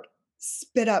about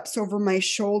spit ups over my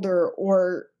shoulder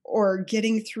or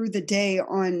getting through the day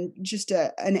on just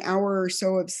an hour or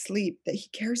so of sleep, that he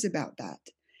cares about that.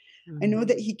 I know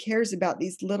that he cares about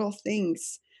these little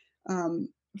things.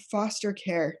 Foster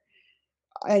care.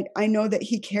 I know that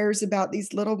he cares about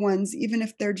these little ones, even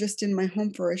if they're just in my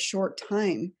home for a short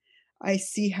time. I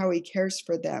see how he cares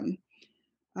for them.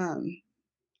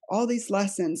 All these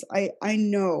lessons, I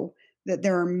know that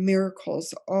there are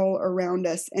miracles all around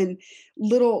us and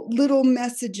little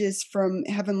messages from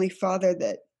Heavenly Father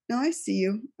that, no, I see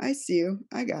you,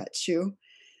 I got you.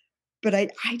 But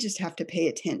I just have to pay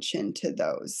attention to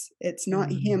those. It's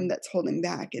not him that's holding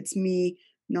back. It's me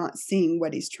not seeing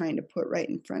what he's trying to put right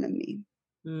in front of me.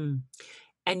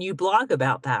 And you blog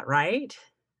about that, right?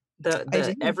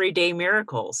 The everyday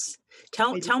miracles.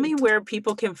 Tell me where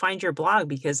people can find your blog,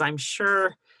 because I'm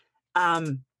sure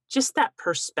just that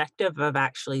perspective of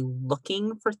actually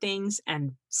looking for things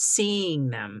and seeing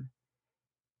them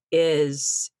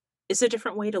is a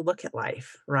different way to look at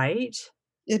life, right?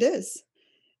 It is.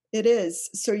 It is.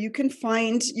 So you can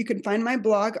find my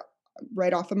blog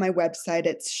right off of my website.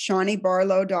 It's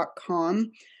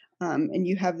ShawneeBarlow.com. And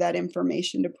you have that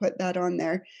information to put that on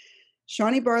there.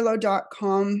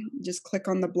 ShawneeBarlow.com, just click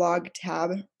on the blog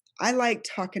tab. I like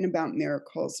talking about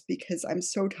miracles because I'm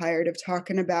so tired of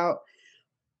talking about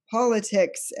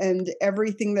politics and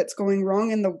everything that's going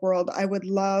wrong in the world. I would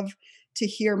love to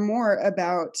hear more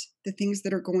about the things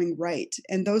that are going right,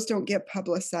 and those don't get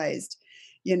publicized.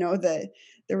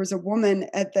 There was a woman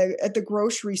at the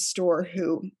grocery store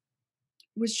who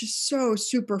was just so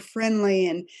super friendly,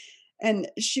 and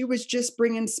she was just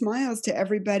bringing smiles to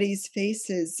everybody's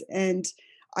faces. And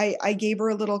I gave her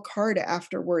a little card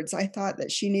afterwards. I thought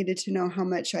that she needed to know how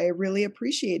much I really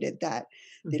appreciated that.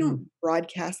 They don't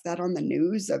broadcast that on the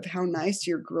news of how nice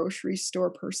your grocery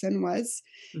store person was,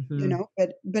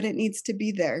 but it needs to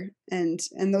be there. And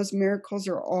those miracles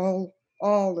are all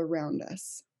around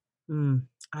us.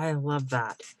 I love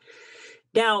that.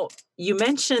 Now, you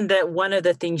mentioned that one of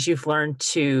the things you've learned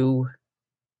to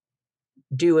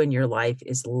do in your life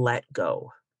is let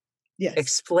go. Yes.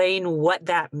 Explain what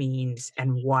that means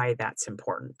and why that's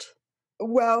important.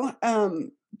 Well,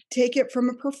 take it from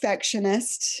a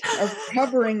perfectionist, a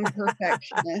recovering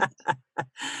perfectionist.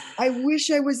 I wish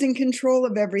I was in control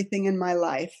of everything in my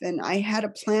life. And I had a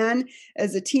plan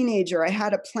as a teenager. I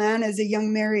had a plan as a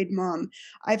young married mom.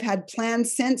 I've had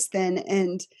plans since then.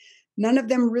 And none of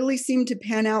them really seem to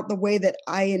pan out the way that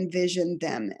I envisioned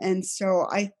them. And so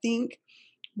I think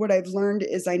what I've learned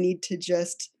is I need to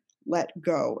just let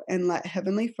go and let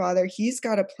Heavenly Father, He's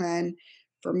got a plan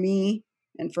for me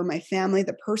and for my family,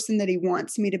 the person that He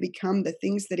wants me to become, the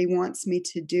things that He wants me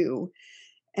to do.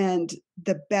 And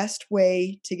the best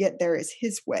way to get there is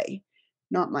His way,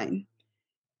 not mine.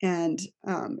 And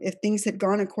if things had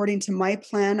gone according to my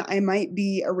plan, I might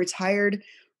be a retired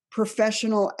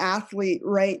professional athlete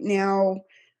right now.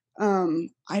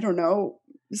 I don't know,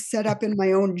 set up in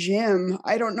my own gym.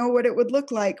 I don't know what it would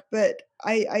look like, but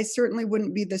I certainly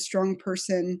wouldn't be the strong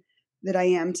person that I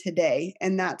am today.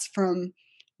 And that's from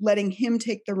letting Him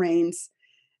take the reins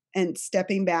and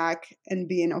stepping back and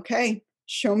being, okay,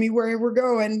 show me where we're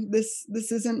going. This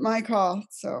isn't my call.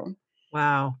 So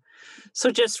Wow. So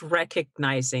just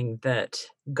recognizing that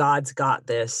God's got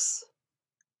this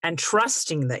and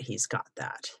trusting that He's got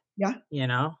that, yeah. you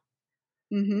know,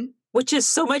 Mm-hmm. which is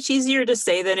so much easier to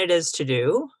say than it is to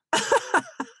do.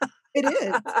 It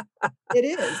is. It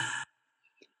is.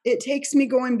 It takes me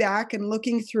going back and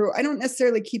looking through. I don't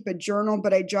necessarily keep a journal,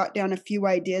 but I jot down a few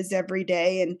ideas every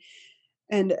day,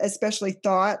 and especially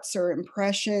thoughts or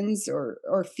impressions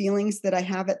or feelings that I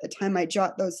have at the time. I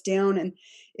jot those down, and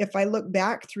if I look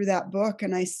back through that book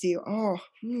and I see, oh,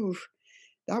 whew,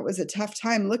 that was a tough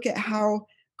time. Look at how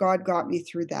God got me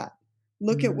through that.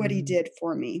 Look at what He Mm, did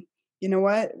for me. You know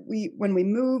what? When we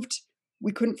moved,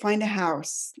 we couldn't find a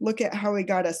house. Look at how He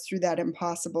got us through that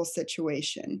impossible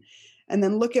situation. And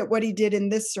then look at what He did in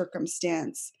this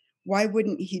circumstance. Why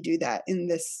wouldn't He do that in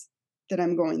this that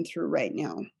I'm going through right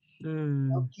now?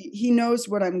 mm, He knows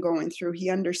what I'm going through. He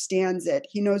understands it.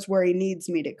 He knows where He needs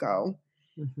me to go.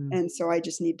 mhm. And so I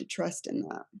just need to trust in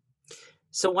that.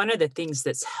 So one of the things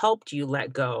that's helped you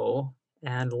let go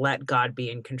and let God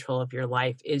be in control of your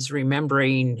life is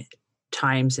remembering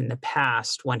times in the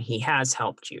past when He has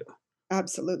helped you.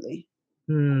 Absolutely.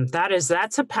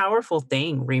 That's a powerful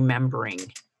thing, remembering.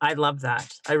 I love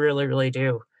that. I really, really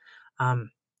do.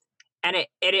 Um, and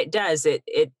it does.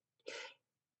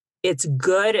 It's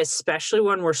good, especially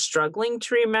when we're struggling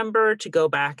to remember, to go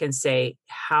back and say,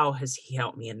 how has He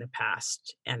helped me in the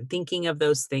past? And thinking of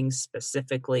those things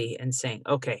specifically and saying,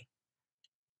 okay,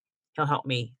 He'll help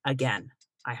me again.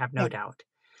 I have no Yeah. doubt.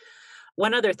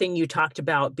 One other thing you talked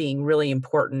about being really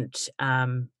important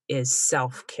is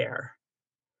self-care.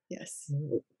 Yes.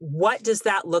 What does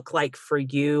that look like for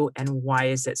you, and why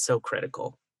is it so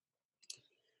critical?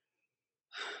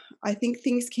 I think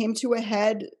things came to a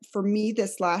head for me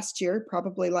this last year,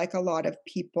 probably like a lot of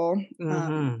people.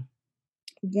 Hmm.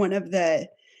 One of the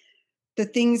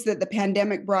things that the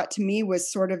pandemic brought to me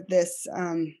was sort of this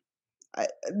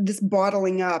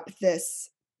bottling up, this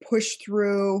push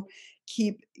through,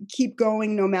 keep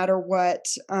going no matter what,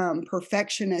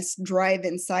 perfectionist drive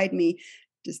inside me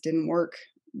just didn't work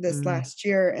this Mm, last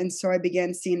year. And so I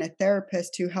began seeing a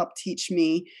therapist who helped teach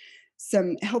me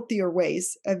some healthier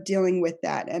ways of dealing with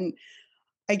that. And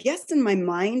I guess in my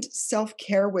mind,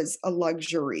 self-care was a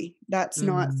luxury. That's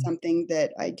not mm. something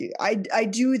that I do. I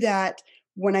do that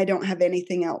when I don't have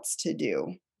anything else to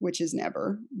do, which is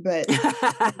never. But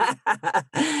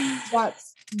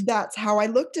that's how I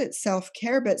looked at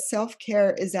self-care, but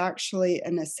self-care is actually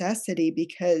a necessity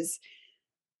because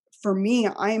for me,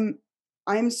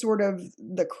 I'm sort of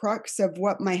the crux of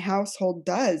what my household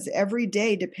does. Every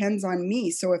day depends on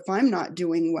me. So if I'm not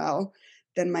doing well,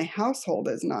 then my household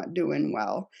is not doing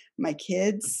well. My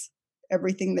kids,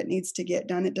 everything that needs to get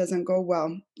done, it doesn't go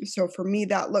well. So for me,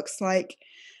 that looks like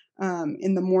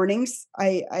in the mornings,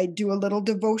 I do a little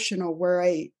devotional where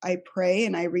I pray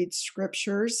and I read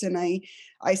scriptures and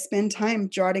I spend time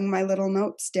jotting my little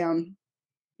notes down.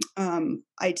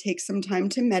 I take some time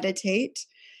to meditate.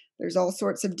 There's all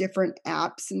sorts of different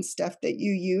apps and stuff that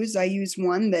you use. I use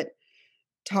one that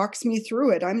talks me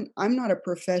through it. I'm not a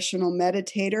professional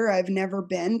meditator. I've never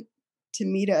been to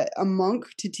meet a monk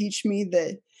to teach me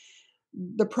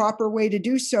the proper way to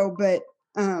do so, but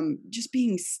just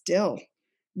being still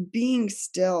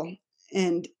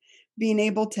and being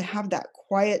able to have that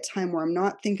quiet time where I'm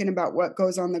not thinking about what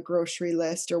goes on the grocery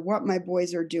list or what my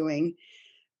boys are doing,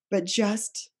 but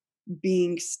just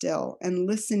being still and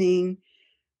listening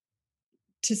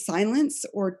to silence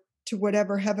or to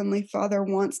whatever Heavenly Father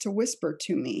wants to whisper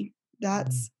to me.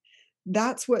 Mm.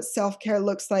 That's what self-care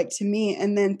looks like to me.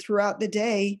 And then throughout the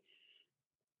day,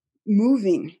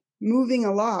 moving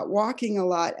a lot, walking a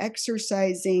lot,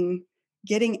 exercising,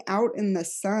 getting out in the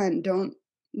sun, don't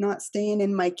not staying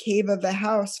in my cave of a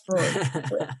house for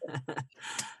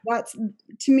that's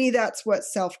to me, that's what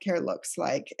self-care looks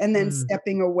like. And then Mm,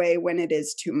 stepping away when it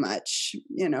is too much,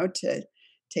 to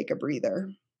take a breather.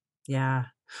 yeah.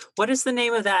 What is the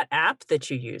name of that app that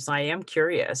you use? I am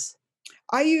curious.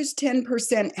 I use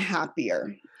 10%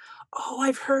 Happier. Oh,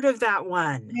 I've heard of that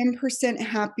one. 10%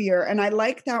 Happier. And I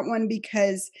like that one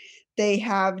because they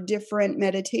have different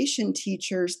meditation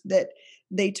teachers that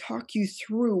they talk you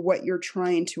through what you're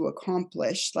trying to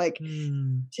accomplish. Like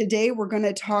Mm, today, we're going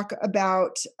to talk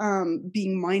about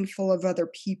being mindful of other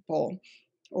people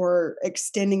or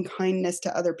extending kindness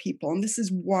to other people. And this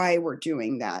is why we're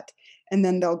doing that. And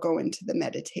then they'll go into the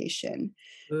meditation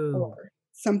ooh, or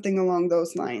something along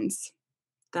those lines.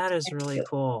 that is really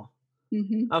cool.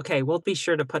 Mhm. Okay, we'll be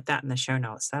sure to put that in the show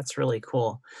notes. That's really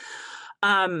cool.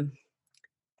 Um,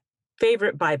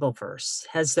 Favorite Bible verse?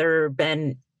 Has there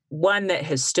been one that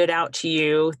has stood out to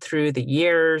you through the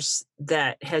years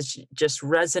that has just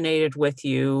resonated with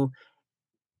you,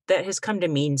 that has come to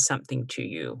mean something to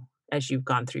you as you've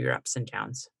gone through your ups and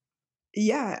downs?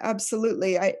 Yeah,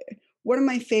 absolutely. I One of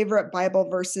my favorite Bible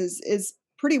verses is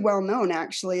pretty well known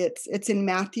actually. It's in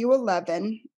Matthew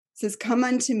 11. It says, "Come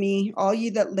unto me, all ye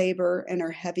that labor and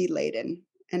are heavy laden,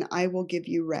 and I will give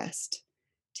you rest.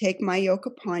 Take my yoke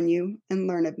upon you and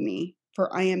learn of me,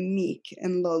 for I am meek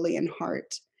and lowly in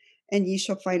heart, and ye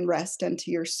shall find rest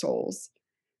unto your souls.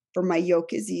 For my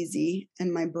yoke is easy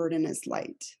and my burden is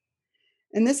light."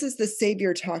 And this is the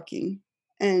Savior talking.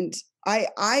 And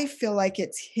I feel like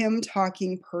it's him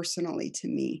talking personally to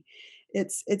me.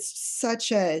 It's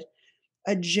such a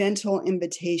gentle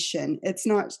invitation. It's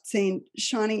not saying,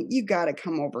 "Shawnee, you got to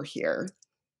come over here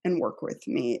and work with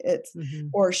me." It's Mhm.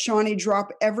 or, "Shawnee,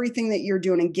 drop everything that you're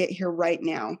doing and get here right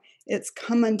now." It's,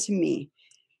 "Come unto me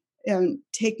and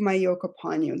take my yoke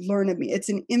upon you, learn of me." It's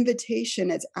an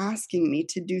invitation. It's asking me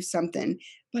to do something,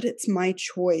 but it's my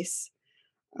choice.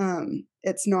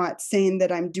 It's not saying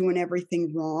that I'm doing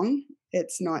everything wrong.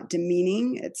 It's not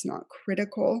demeaning. It's not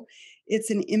critical. It's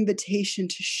an invitation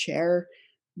to share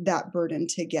that burden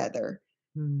together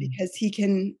Mm, because he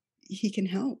can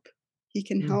help. He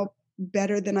can mm. help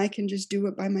better than I can just do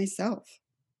it by myself.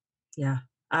 Yeah,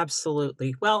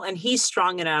 absolutely. Well, and he's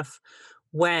strong enough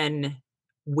when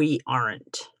we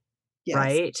aren't, Yes.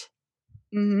 right?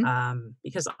 Mhm.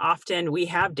 Because often we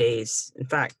have days, in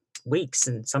fact, weeks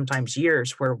and sometimes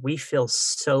years where we feel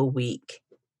so weak,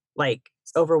 like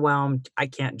overwhelmed. I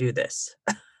can't do this.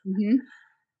 Mhm.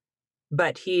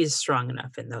 But he's strong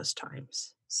enough in those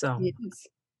times. So Yes.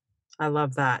 I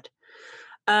love that.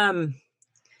 Um,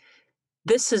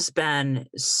 this has been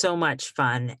so much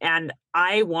fun. And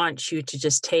I want you to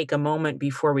just take a moment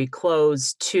before we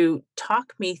close to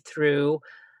talk me through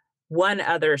one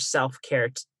other self care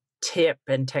tip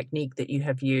and technique that you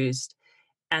have used,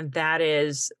 and that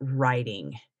is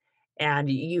writing. And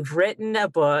you've written a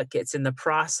book, it's in the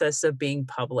process of being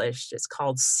published. It's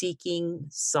called Seeking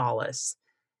Solace.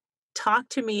 Talk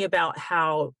to me about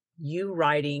how you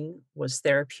writing was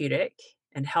therapeutic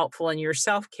and helpful in your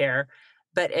self care,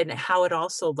 but and how it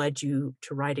also led you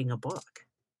to writing a book.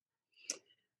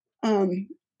 Um,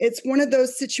 it's one of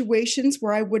those situations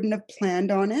where I wouldn't have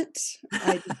planned on it.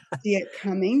 I didn't see it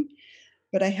coming.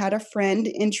 But I had a friend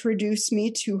introduce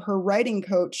me to her writing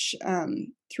coach,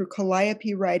 through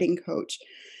Calliope Writing Coach,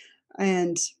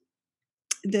 and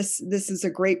this is a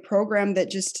great program that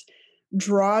just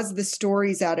draws the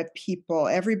stories out of people.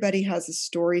 Everybody has a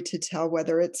story to tell,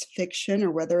 whether it's fiction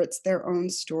or whether it's their own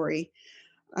story.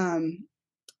 Um,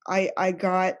 I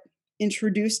got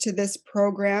introduced to this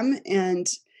program and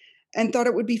thought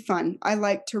it would be fun. I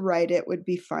like to write, it would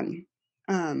be fun.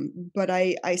 But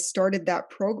I started that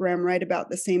program right about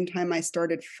the same time I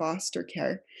started foster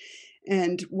care.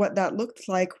 And what that looked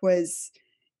like was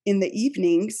in the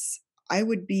evenings, I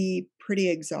would be pretty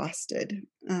exhausted.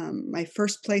 My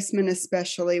first placement,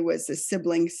 especially, was a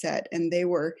sibling set, and they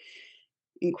were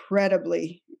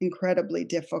incredibly, incredibly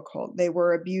difficult. They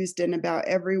were abused in about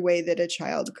every way that a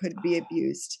child could be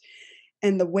abused.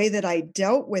 And the way that I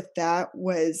dealt with that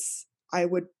was I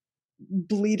would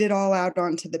bleed it all out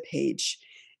onto the page.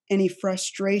 Any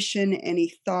frustration,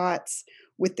 any thoughts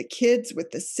with the kids,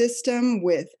 with the system,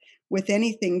 with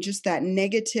anything, just that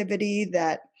negativity,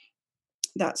 that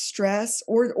stress,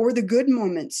 or the good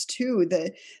moments too,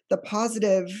 the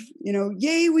positive,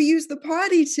 yay, we used the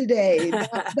potty today.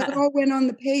 That all went on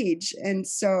the page. And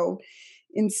so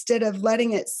instead of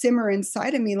letting it simmer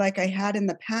inside of me like I had in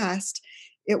the past,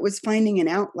 it was finding an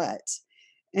outlet.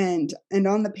 And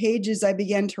on the pages, I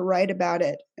began to write about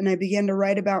it, and I began to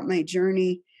write about my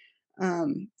journey,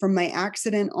 from my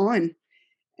accident on.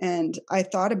 And I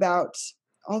thought about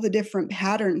all the different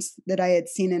patterns that I had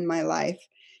seen in my life.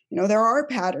 There are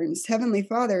patterns. Heavenly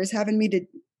Father is having me to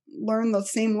learn the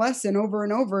same lesson over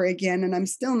and over again, and I'm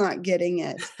still not getting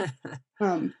it.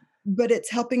 Um, but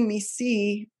it's helping me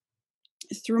see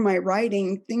through my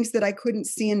writing, things that I couldn't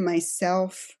see in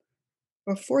myself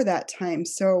before that time.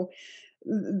 So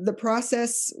the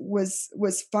process was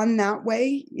fun that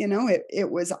way.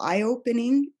 It was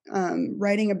eye-opening,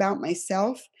 writing about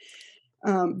myself.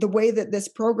 The way that this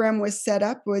program was set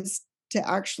up was to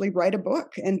actually write a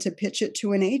book and to pitch it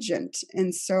to an agent.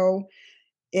 And so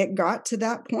it got to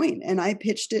that point, and I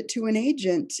pitched it to an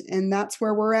agent, and that's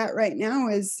where we're at right now,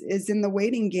 is in the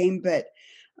waiting game. But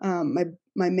my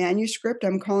manuscript,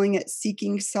 I'm calling it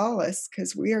Seeking Solace,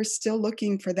 because we are still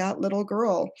looking for that little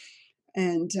girl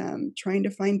and trying to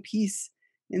find peace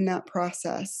in that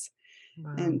process.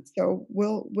 Wow. And so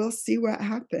we'll see what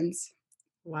happens.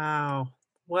 Wow.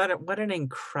 What an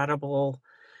incredible,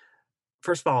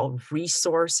 first of all,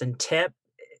 resource and tip.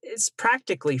 It's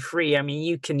practically free. I mean,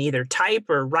 you can either type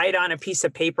or write on a piece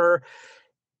of paper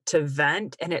to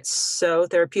vent, and it's so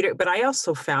therapeutic. But I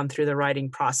also found through the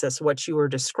writing process, what you were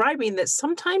describing, that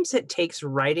sometimes it takes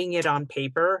writing it on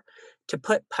paper to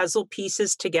put puzzle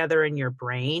pieces together in your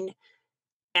brain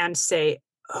and say,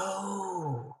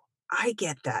 oh, I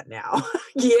get that now.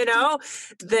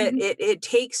 That it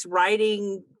takes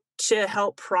writing to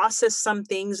help process some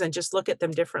things and just look at them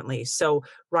differently. So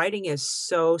writing is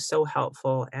so, so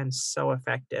helpful and so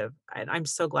effective. And I'm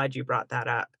so glad you brought that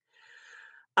up.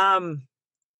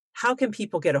 How can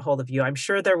people get a hold of you? I'm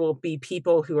sure there will be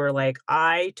people who are like,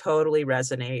 I totally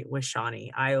resonate with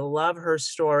Shawnee. I love her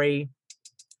story.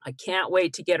 I can't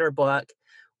wait to get her book.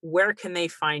 Where can they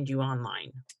find you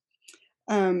online?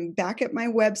 Back at my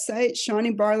website,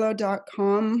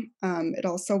 ShawneeBarlow.com. It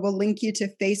also will link you to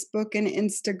Facebook and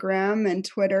Instagram and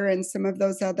Twitter and some of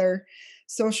those other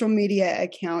social media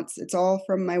accounts. It's all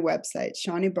from my website,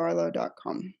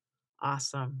 ShawneeBarlow.com.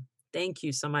 Awesome. Thank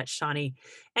you so much, Shawnee.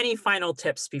 Any final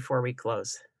tips before we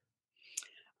close?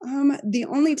 The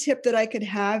only tip that I could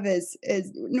have is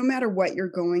no matter what you're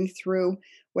going through,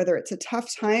 whether it's a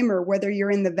tough time or whether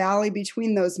you're in the valley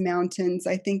between those mountains,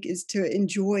 I think is to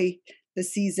enjoy the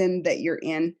season that you're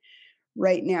in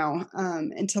right now,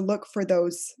 and to look for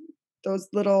those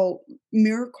little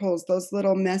miracles, those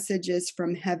little messages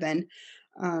from heaven,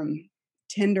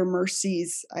 tender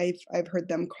mercies. I've heard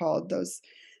them called, those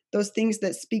things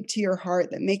that speak to your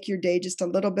heart, that make your day just a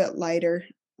little bit lighter.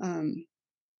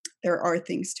 There are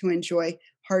things to enjoy,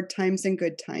 hard times and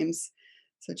good times.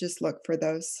 So just look for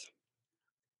those.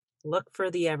 Look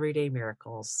for the everyday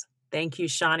miracles. Thank you,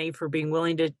 Shawnee, for being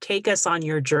willing to take us on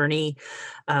your journey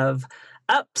of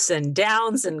ups and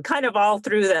downs and kind of all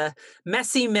through the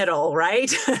messy middle,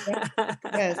 right?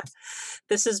 Yes.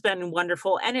 This has been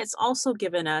wonderful. And it's also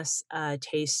given us a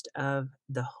taste of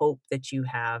the hope that you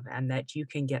have and that you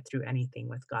can get through anything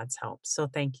with God's help. So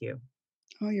thank you.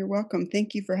 Oh, you're welcome.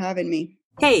 Thank you for having me.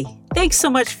 Hey, thanks so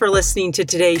much for listening to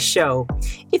today's show.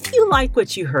 If you like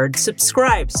what you heard,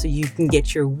 subscribe so you can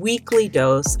get your weekly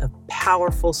dose of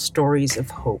powerful stories of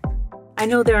hope. I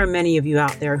know there are many of you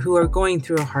out there who are going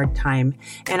through a hard time,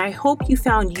 and I hope you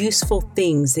found useful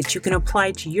things that you can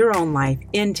apply to your own life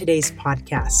in today's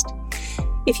podcast.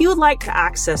 If you would like to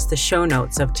access the show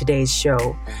notes of today's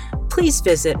show, please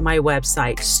visit my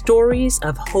website,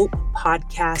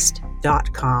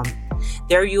 storiesofhopepodcast.com.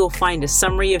 There you will find a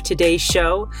summary of today's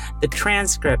show, the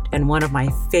transcript, and one of my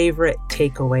favorite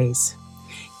takeaways.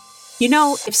 You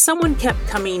know, if someone kept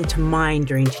coming to mind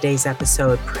during today's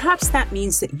episode, perhaps that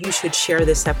means that you should share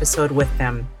this episode with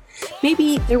them.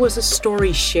 Maybe there was a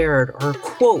story shared or a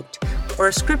quote or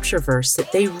a scripture verse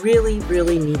that they really,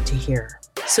 really need to hear.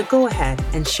 So go ahead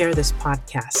and share this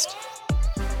podcast.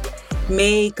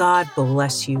 May God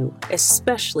bless you,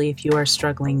 especially if you are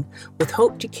struggling with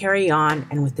hope to carry on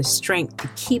and with the strength to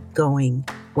keep going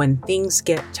when things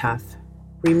get tough.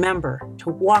 Remember to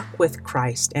walk with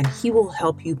Christ, and He will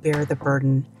help you bear the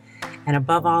burden. And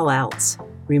above all else,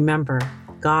 remember,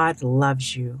 God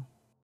loves you.